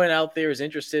anyone out there is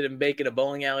interested in making a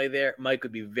bowling alley there, Mike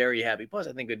would be very happy. Plus,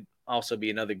 I think it would also be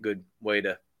another good way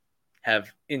to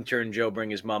have Intern Joe bring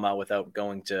his mom out without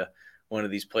going to one of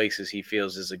these places he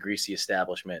feels is a greasy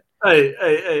establishment. Hey.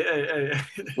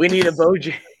 We need a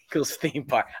Bojangles theme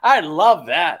park. I love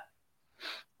that.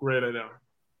 Great idea.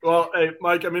 Well, hey,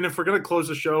 Mike, I mean, if we're going to close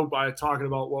the show by talking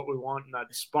about what we want in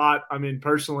that spot, I mean,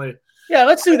 personally. Yeah,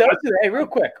 let's do that. Hey, real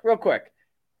quick.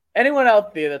 Anyone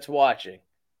out there that's watching,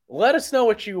 let us know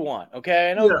what you want,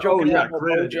 okay? I know joking about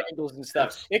Bojangles and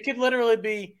stuff. Yes. It could literally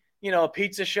be, a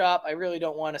pizza shop. I really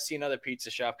don't want to see another pizza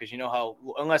shop because you know how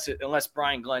unless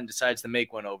Brian Glenn decides to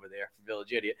make one over there for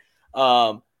Village Idiot.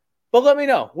 But let me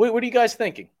know. What are you guys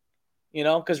thinking?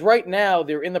 Because right now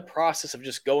they're in the process of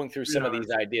just going through some of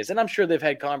these ideas, and I'm sure they've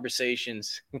had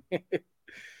conversations.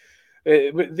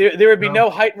 There would be no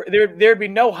height. There'd be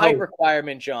no height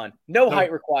requirement, John. No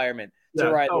height requirement to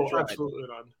ride the ride. Absolutely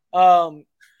not.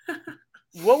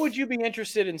 What would you be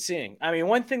interested in seeing? I mean,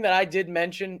 one thing that I did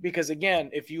mention, because again,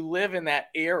 if you live in that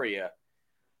area,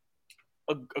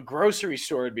 a grocery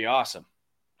store would be awesome.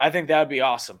 I think that would be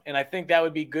awesome, and I think that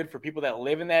would be good for people that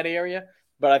live in that area.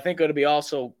 But I think it would be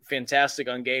also fantastic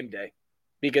on game day,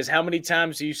 because how many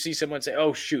times do you see someone say,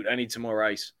 "Oh shoot, I need some more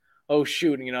ice." Oh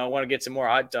shoot, I want to get some more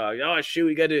hot dogs. Oh shoot,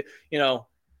 we got to,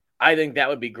 I think that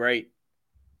would be great.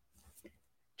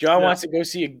 John wants to go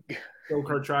see a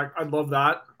go-kart track. I'd love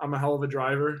that. I'm a hell of a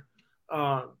driver.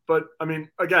 But I mean,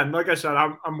 again, like I said,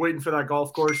 I'm waiting for that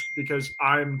golf course because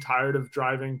I'm tired of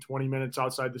driving 20 minutes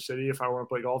outside the city. If I want to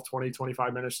play golf, 20,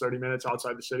 25 minutes, 30 minutes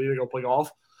outside the city to go play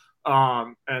golf.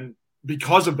 And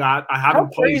because of that, I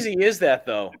haven't played. How crazy is that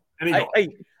though?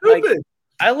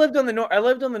 I lived on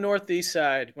the northeast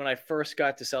side when I first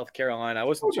got to South Carolina. I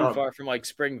wasn't too far from like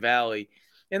Spring Valley,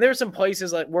 and there were some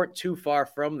places that weren't too far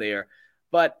from there.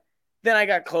 But then I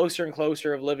got closer and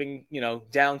closer of living,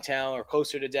 downtown or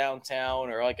closer to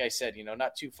downtown, or like I said,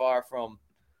 not too far from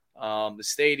the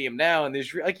stadium now. And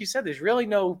there's, like you said, there's really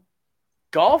no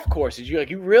golf courses.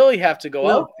 You really have to go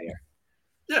out there.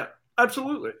 Yeah,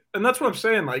 absolutely. And that's what I'm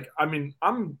saying. Like, I mean,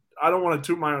 I don't want to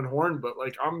toot my own horn, but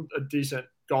like I'm a decent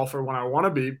golfer when I want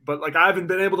to be, but like I haven't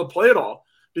been able to play it all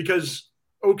because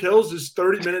Oak Hills is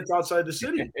 30 minutes outside the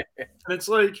city. And it's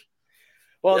like,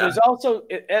 there's also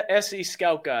SE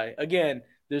Scout Guy. Again,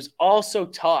 there's also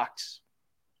talks.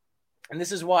 And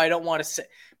this is why I don't want to say,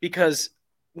 because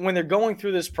when they're going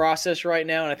through this process right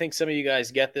now, and I think some of you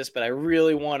guys get this, but I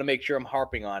really want to make sure I'm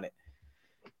harping on it.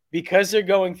 Because they're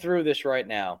going through this right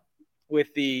now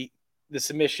with the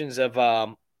submissions of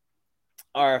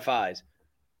RFIs,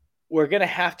 we're going to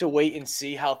have to wait and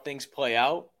see how things play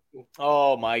out.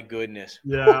 Oh, my goodness.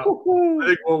 Yeah. I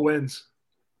think Will wins.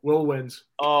 Will wins.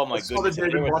 Oh, my goodness. The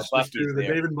David Busters, too. The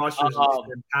David Busters is a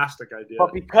fantastic idea.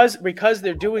 But because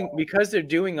they're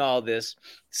doing all this,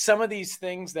 some of these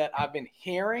things that I've been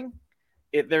hearing,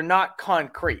 they're not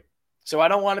concrete. So I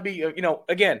don't want to be,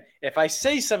 again, if I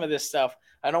say some of this stuff,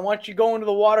 I don't want you going to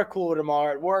the water cooler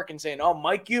tomorrow at work and saying, "Oh,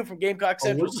 Mike Yu from Gamecock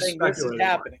Central saying this is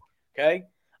happening." Okay?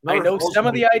 I know some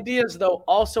of the ideas, though,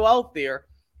 also out there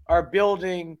are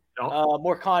building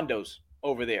more condos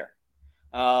over there.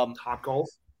 Top golf.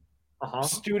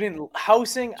 Student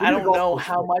housing. I don't know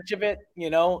how much of it,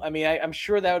 I mean, I'm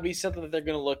sure that would be something that they're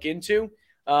going to look into.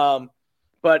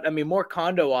 But, I mean, more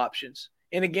condo options.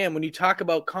 And, again, when you talk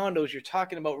about condos, you're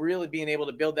talking about really being able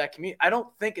to build that community. I don't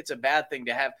think it's a bad thing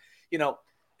to have,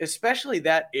 especially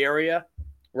that area,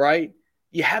 right?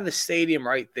 You have the stadium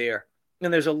right there.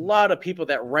 And there's a lot of people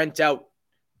that rent out.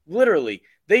 Literally,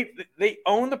 they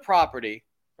own the property,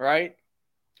 right?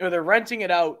 Or they're renting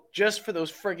it out just for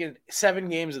those friggin' 7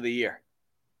 games of the year,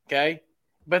 okay?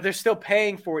 But they're still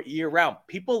paying for it year-round.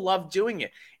 People love doing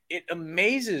it. It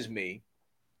amazes me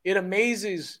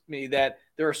that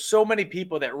there are so many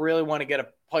people that really want to get a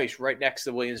place right next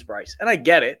to Williams-Brice. And I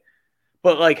get it,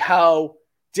 but, like, how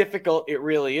difficult it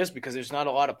really is because there's not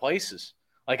a lot of places.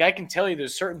 Like, I can tell you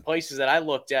there's certain places that I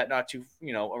looked at not too,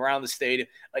 around the stadium.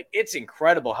 Like, it's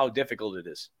incredible how difficult it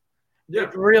is. Yeah.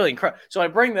 It's really incredible. So I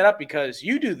bring that up because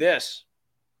you do this.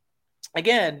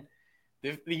 Again,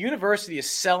 the university is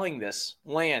selling this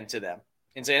land to them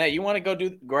and saying, "Hey, you want to go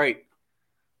do – great."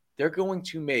 They're going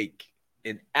to make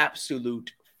an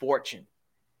absolute fortune.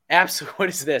 Absolute – what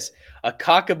is this? A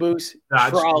cockaboose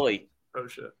trolley. Oh,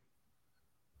 shit.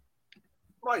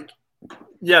 Mike.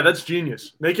 Yeah, that's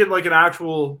genius. Make it like an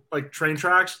actual like train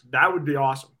tracks. That would be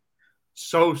awesome.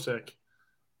 So sick.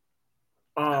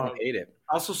 I hate it.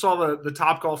 I also saw the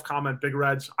Top Golf comment, Big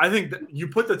Reds. I think that you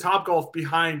put the Top Golf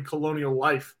behind Colonial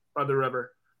Life by the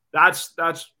river. That's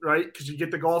right, because you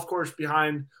get the golf course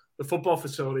behind the football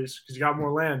facilities because you got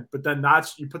more land. But then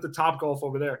you put the Top Golf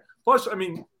over there. Plus, I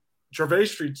mean, Gervais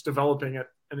Street's developing at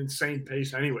an insane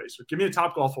pace anyway. So give me a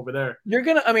Top Golf over there.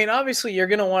 Obviously you're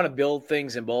gonna want to build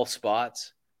things in both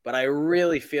spots, but I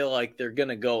really feel like they're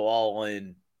gonna go all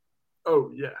in.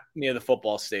 Oh yeah, near the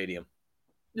football stadium.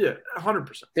 Yeah,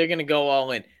 100%. They're gonna go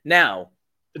all in. Now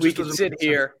we can sit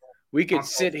here We could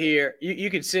sit here. You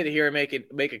could sit here and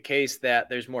make a case that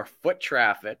there's more foot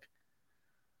traffic,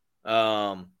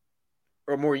 or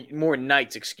more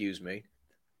nights, excuse me,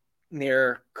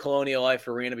 near Colonial Life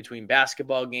Arena between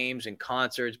basketball games and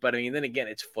concerts. But I mean, then again,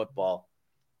 it's football.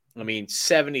 I mean,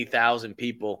 70,000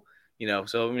 people.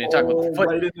 So when you talk about foot,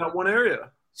 right in that one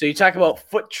area. So you talk about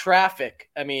foot traffic.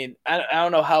 I mean, I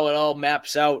don't know how it all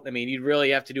maps out. I mean, you'd really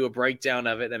have to do a breakdown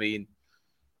of it. I mean,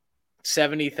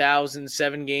 70,000,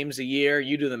 7 games a year.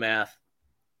 You do the math.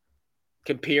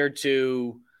 Compared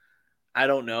to, I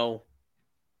don't know,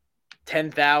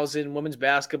 10,000 women's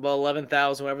basketball,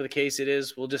 11,000, whatever the case it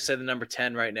is. We'll just say the number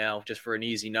 10 right now, just for an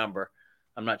easy number.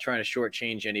 I'm not trying to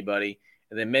shortchange anybody.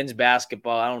 And then men's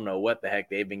basketball, I don't know what the heck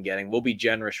they've been getting. We'll be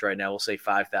generous right now. We'll say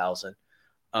 5,000.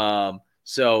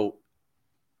 So,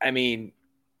 I mean,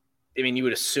 you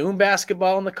would assume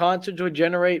basketball and the concerts would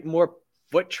generate more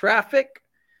foot traffic,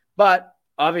 but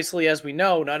obviously, as we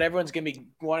know, not everyone's going to be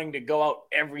wanting to go out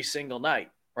every single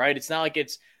night, right? It's not like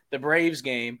it's the Braves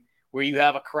game where you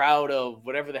have a crowd of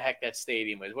whatever the heck that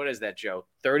stadium is. What is that, Joe?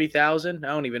 30,000? I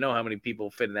don't even know how many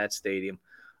people fit in that stadium.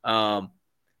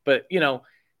 But,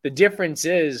 the difference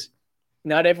is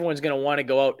not everyone's going to want to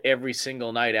go out every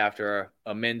single night after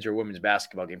a men's or women's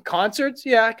basketball game. Concerts,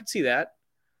 yeah, I can see that.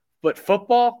 But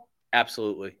football,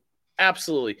 absolutely.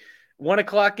 Absolutely. 1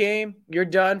 o'clock game, you're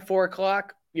done. 4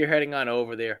 o'clock, you're heading on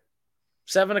over there.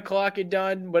 7 o'clock, you're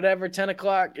done. Whatever, 10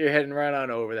 o'clock, you're heading right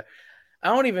on over there. I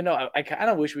don't even know. I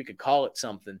kind of wish we could call it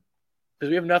something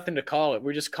because we have nothing to call it.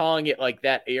 We're just calling it like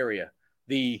that area.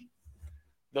 The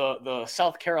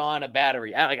South Carolina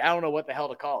Battery. I don't know what the hell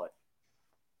to call it.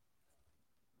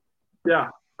 Yeah,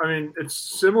 I mean, it's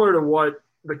similar to what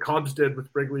the Cubs did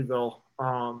with Wrigleyville.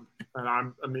 And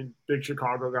I'm big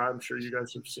Chicago guy. I'm sure you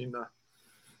guys have seen the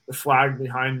flag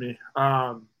behind me.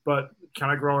 But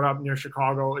kind of growing up near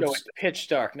Chicago, it's pitch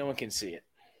dark. No one can see it.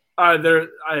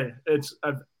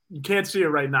 You can't see it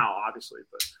right now, obviously,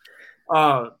 but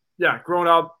growing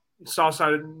up south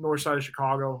side and north side of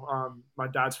Chicago, my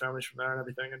dad's family's from there and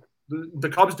everything. And the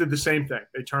Cubs did the same thing.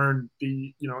 They turned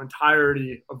the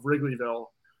entirety of Wrigleyville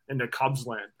into Cubs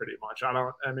land, pretty much.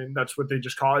 That's what they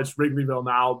just call it. It's Wrigleyville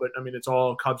now, but it's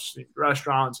all Cubs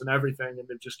restaurants and everything, and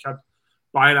they've just kept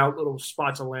buying out little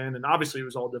spots of land. And obviously, it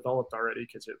was all developed already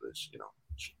because it was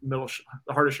the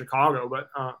heart of Chicago. But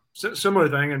similar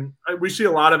thing, and we see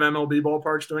a lot of MLB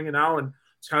ballparks doing it now, and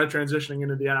it's kind of transitioning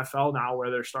into the NFL now,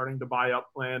 where they're starting to buy up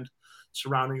land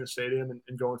surrounding the stadium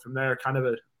and going from there. Kind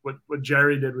of what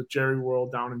Jerry did with Jerry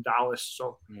World down in Dallas.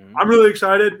 So I'm really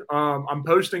excited. I'm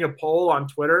posting a poll on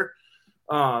Twitter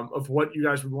of what you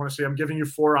guys would want to see. I'm giving you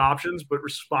 4 options, but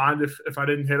respond if I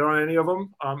didn't hit on any of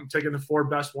them. I'm taking the 4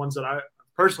 best ones that I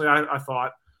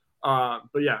thought.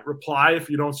 But yeah, reply if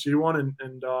you don't see one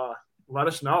and let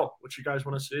us know what you guys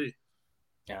want to see.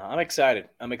 Yeah, I'm excited.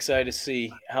 I'm excited to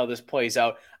see how this plays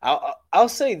out. I'll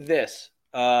say this.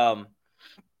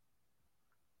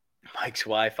 Mike's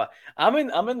Wi-Fi.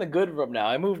 I'm in the good room now.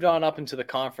 I moved on up into the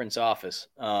conference office.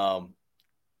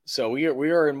 So we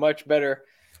are in much better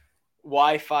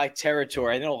Wi-Fi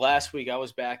territory. I know last week I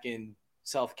was back in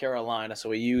South Carolina, so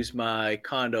we used my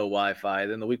condo Wi-Fi.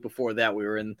 Then the week before that, we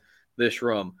were in this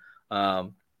room.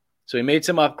 So we made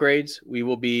some upgrades. We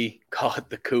will be call it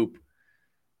the Coop.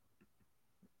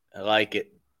 I like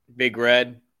it. Big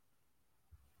Red.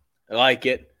 I like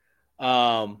it.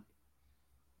 No,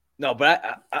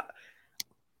 but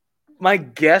my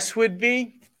guess would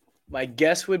be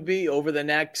over the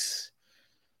next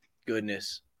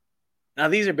goodness. Now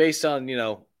these are based on,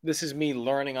 this is me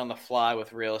learning on the fly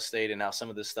with real estate and how some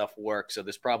of this stuff works. So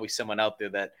there's probably someone out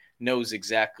there that knows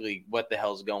exactly what the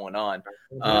hell's going on.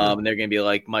 And they're going to be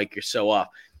like, Mike, you're so off.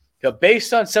 So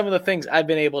based on some of the things I've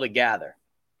been able to gather,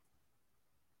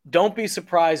 don't be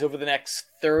surprised over the next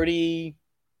 30,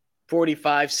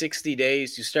 45, 60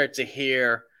 days, you start to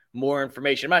hear more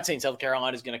information. I'm not saying South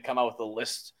Carolina is going to come out with a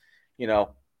list,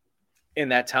 in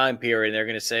that time period. And they're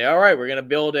going to say, all right, we're going to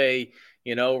build a,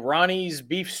 Ronnie's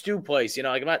beef stew place.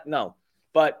 No.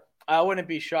 But I wouldn't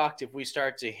be shocked if we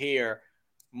start to hear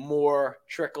more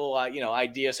trickle,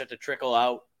 ideas start to trickle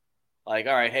out. Like,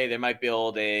 all right, hey, they might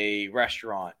build a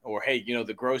restaurant, or hey,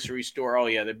 the grocery store. Oh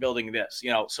yeah, they're building this.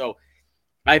 So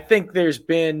I think there's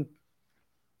definitely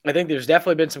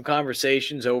been some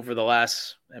conversations over the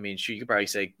last. You could probably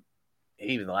say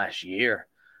even the last year.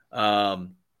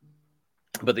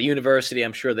 But the university,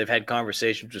 I'm sure they've had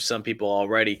conversations with some people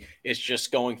already. It's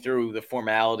just going through the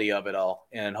formality of it all.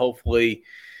 And hopefully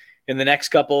in the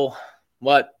next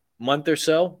month or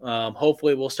so,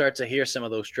 hopefully we'll start to hear some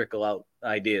of those trickle out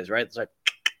ideas, right? It's like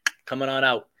coming on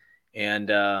out. And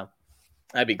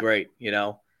that'd be great,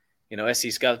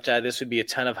 SC Scout Guy, this would be a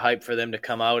ton of hype for them to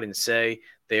come out and say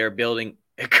they are building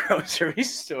a grocery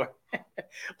store.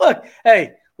 Look,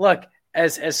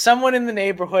 as someone in the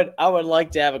neighborhood, I would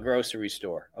like to have a grocery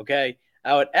store, okay?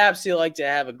 I would absolutely like to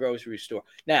have a grocery store.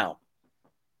 Now,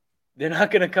 they're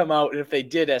not going to come out, and if they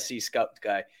did, SC Scout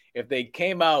Guy, if they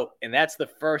came out and that's the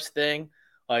first thing,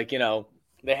 they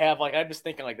have I'm just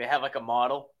thinking they have a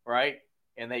model, right?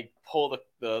 And they pull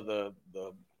the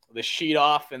sheet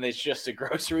off and it's just a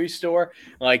grocery store,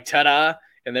 ta-da,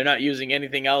 and they're not using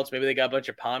anything else. Maybe they got a bunch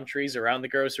of palm trees around the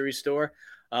grocery store.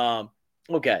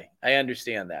 Okay, I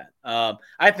understand that.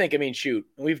 I think, shoot,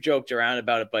 we've joked around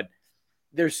about it, but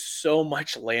there's so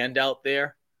much land out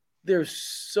there. There's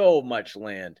so much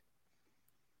land.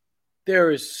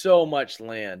 There is so much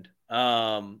land.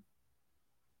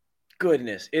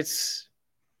 Goodness, it's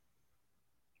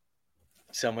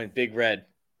someone, Big Red.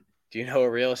 Do you know a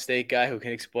real estate guy who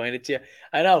can explain it to you?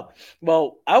 I know.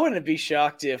 Well, I wouldn't be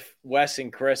shocked if Wes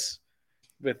and Chris,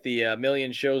 with the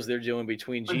million shows they're doing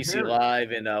between GC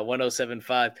Live and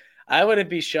 107.5, I wouldn't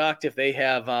be shocked if they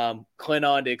have Clint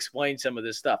on to explain some of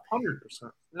this stuff. 100%. Yeah.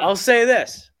 I'll say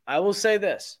this. I will say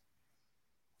this.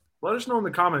 Let us know in the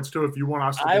comments, too, if you want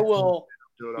us to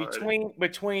do it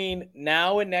between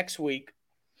now and next week.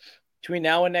 Between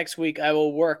now and next week, I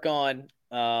will work on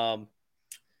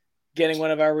getting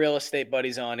one of our real estate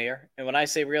buddies on here. And when I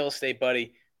say real estate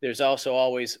buddy, there's also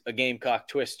always a Gamecock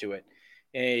twist to it.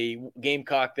 A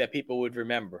Gamecock that people would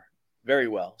remember very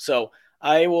well. So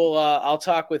I will I'll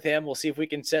talk with him. We'll see if we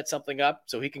can set something up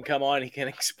so he can come on and he can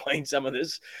explain some of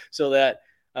this so that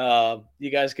you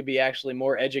guys could be actually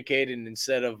more educated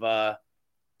instead of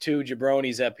two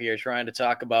jabronis up here trying to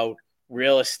talk about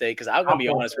real estate. Because I'm going to be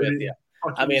honest with you.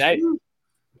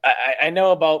 I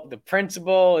know about the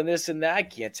principle and this and that. I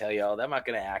can't tell you all that. I'm not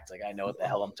going to act like I know what the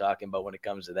hell I'm talking about when it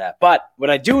comes to that. But what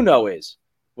I do know is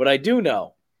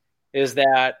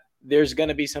that there's going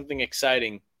to be something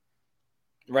exciting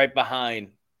right behind.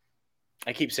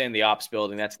 I keep saying the ops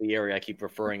building. That's the area I keep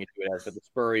referring to it as, but the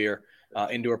Spurrier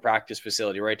indoor practice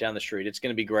facility right down the street. It's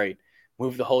going to be great.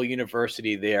 Move the whole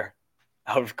university there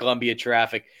out of Columbia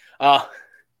traffic.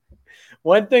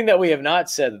 One thing that we have not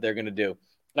said that they're going to do,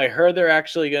 I heard they're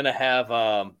actually going to have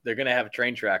a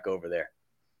train track over there.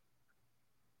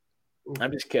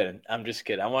 I'm just kidding.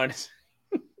 I wanted to...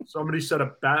 Somebody said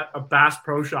a Bass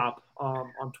Pro Shop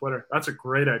on Twitter. That's a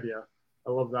great idea.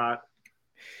 I love that.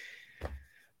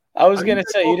 I was going to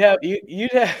say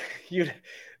you'd have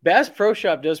Bass Pro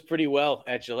Shop does pretty well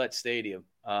at Gillette Stadium.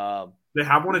 They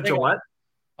have one at Gillette?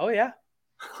 Oh yeah.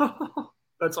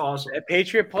 That's awesome. At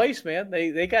Patriot Place, man.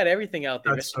 They got everything out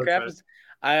there. That's Mr. Kraft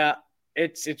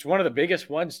it's one of the biggest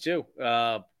ones too.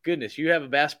 Goodness, you have a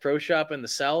Bass Pro Shop in the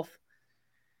South.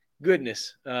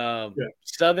 Goodness.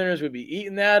 Southerners would be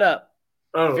eating that up.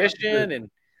 Fishing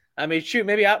and shoot,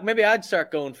 maybe I'd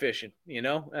start going fishing, if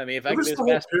I could the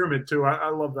whole pyramid too. I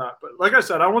love that. But like I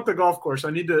said, I want the golf course.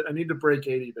 I need to break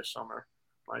 80 this summer.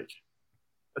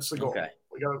 That's the goal. Okay.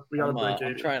 We gotta break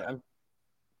 80.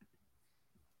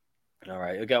 All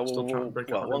right. We got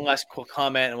one last quick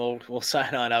comment and we'll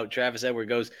sign on out. Travis Edward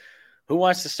goes, who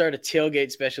wants to start a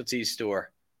tailgate specialty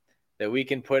store that we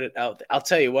can put it out? I'll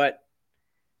tell you what,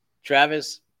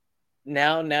 Travis,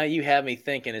 now you have me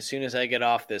thinking. As soon as I get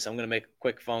off this, I'm going to make a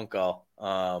quick phone call.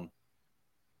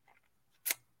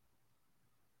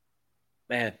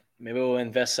 Man, maybe we'll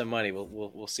invest some money.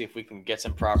 We'll see if we can get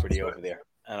some property over there.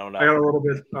 I don't know. I got a little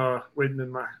bit waiting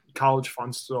in my college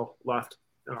funds still left.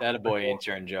 That a boy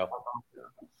intern, Joe.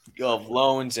 You'll have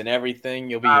loans and everything.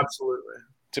 You'll be absolutely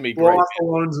to me. We'll have the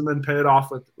loans and then pay it off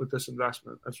with this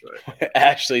investment. That's right.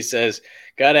 Ashley says,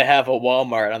 "Got to have a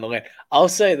Walmart on the land." I'll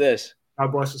say this.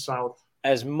 God bless the South.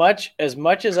 As much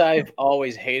as I've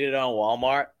always hated on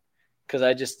Walmart because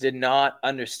I just did not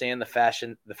understand the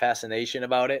fascination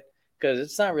about it because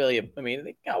it's not really.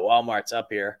 They got Walmarts up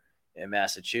here in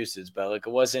Massachusetts, but it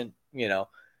wasn't.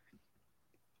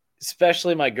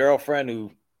 Especially my girlfriend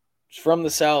who's from the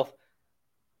South.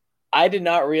 I did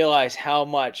not realize how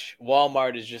much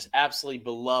Walmart is just absolutely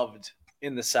beloved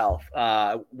in the South.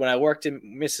 When I worked in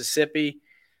Mississippi,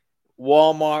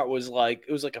 Walmart was like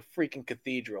a freaking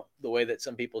cathedral, the way that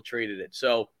some people treated it.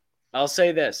 So I'll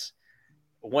say this.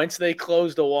 Once they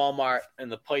closed the Walmart in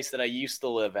the place that I used to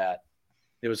live at,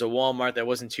 there was a Walmart that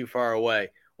wasn't too far away.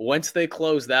 Once they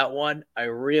closed that one, I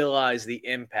realized the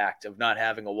impact of not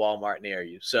having a Walmart near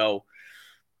you. So,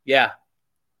 yeah,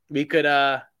 we could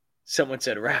someone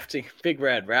said rafting, Big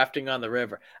Red, rafting on the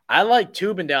river. I like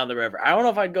tubing down the river. I don't know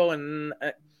if I'd go and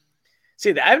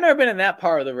see that. I've never been in that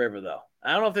part of the river, though.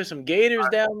 I don't know if there's some gators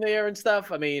down there and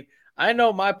stuff. I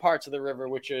know my parts of the river,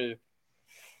 which are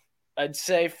I'd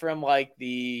say from like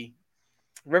the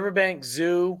Riverbank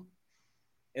Zoo,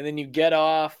 and then you get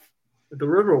off The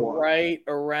Riverwalk. right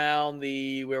around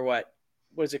the what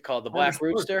is it called? The Black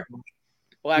Rooster?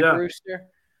 Yeah. Rooster.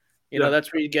 You know,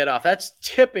 that's where you get off. That's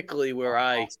typically where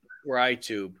I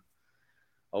tube.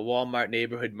 A Walmart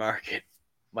neighborhood market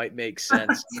might make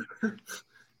sense.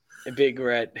 A Big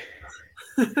Red.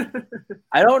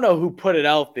 I don't know who put it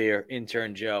out there,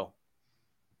 intern Joe.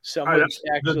 Someone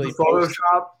actually the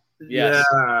Photoshop. Yes.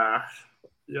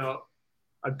 Yeah.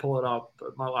 I'd pull it up,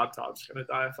 but my laptop's gonna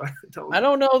die if I don't. I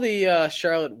don't know the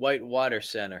Charlotte Whitewater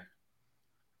Center.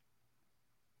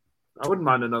 I wouldn't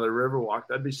mind another Riverwalk.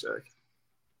 That'd be sick.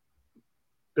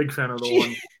 Big fan of the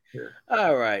one here.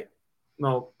 All right.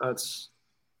 No, that's.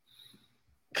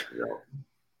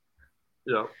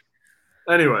 Yeah.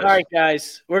 Anyway. All right,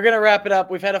 guys. We're going to wrap it up.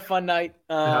 We've had a fun night.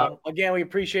 Again, we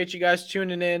appreciate you guys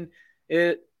tuning in.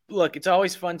 Look, it's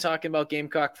always fun talking about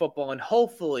Gamecock football, and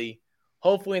hopefully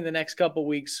in the next couple of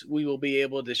weeks, we will be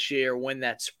able to share when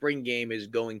that spring game is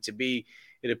going to be.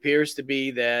 It appears to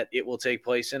be that it will take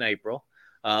place in April.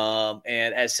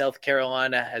 And as South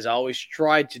Carolina has always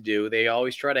tried to do, they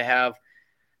always try to have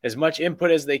as much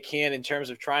input as they can in terms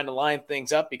of trying to line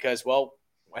things up because, well,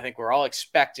 I think we're all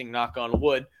expecting, knock on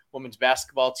wood, women's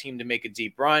basketball team to make a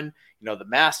deep run. You know, the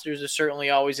Masters are certainly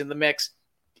always in the mix.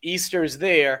 Easter's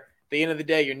there. At the end of the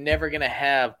day, you're never going to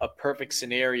have a perfect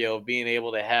scenario of being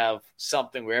able to have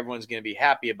something where everyone's going to be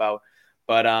happy about.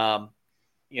 But,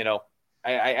 you know,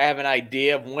 I have an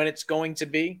idea of when it's going to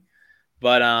be.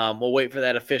 But we'll wait for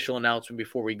that official announcement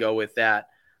before we go with that.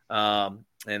 And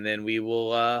then we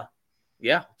will,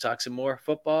 talk some more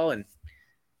football and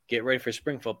get ready for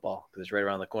spring football because it's right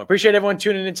around the corner. Appreciate everyone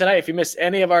tuning in tonight. If you missed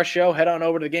any of our show, head on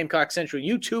over to the Gamecock Central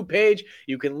YouTube page.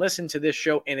 You can listen to this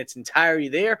show in its entirety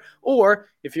there. Or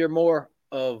if you're more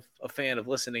of a fan of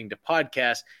listening to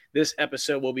podcasts, this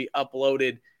episode will be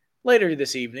uploaded later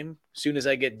this evening. As soon as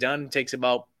I get done, it takes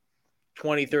about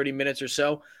 20, 30 minutes or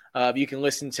so. You can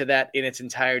listen to that in its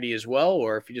entirety as well.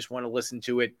 Or if you just want to listen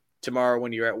to it tomorrow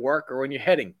when you're at work or when you're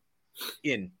heading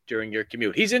in during your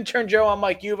commute. He's intern Joe. I'm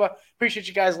Mike Yuva. Appreciate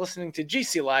you guys listening to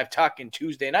GC Live Talking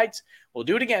Tuesday nights. We'll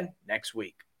do it again next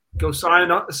week. Go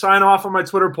sign off on my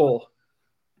Twitter poll.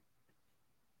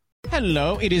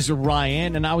 Hello, it is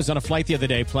Ryan, and I was on a flight the other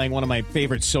day playing one of my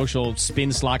favorite social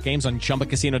spin slot games on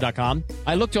ChumbaCasino.com.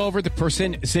 I looked over at the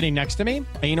person sitting next to me,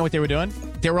 and you know what they were doing?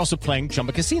 They were also playing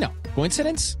Chumba Casino.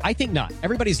 Coincidence? I think not.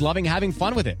 Everybody's loving having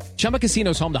fun with it. Chumba Casino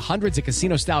is home to hundreds of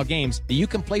casino-style games that you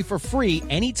can play for free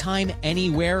anytime,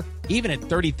 anywhere, even at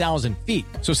 30,000 feet.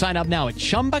 So sign up now at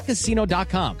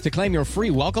ChumbaCasino.com to claim your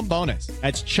free welcome bonus.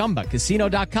 That's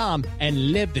ChumbaCasino.com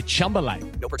and live the Chumba life.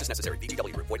 No purchase necessary.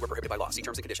 VGW Group. Void where prohibited by law. See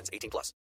terms and conditions. 18+.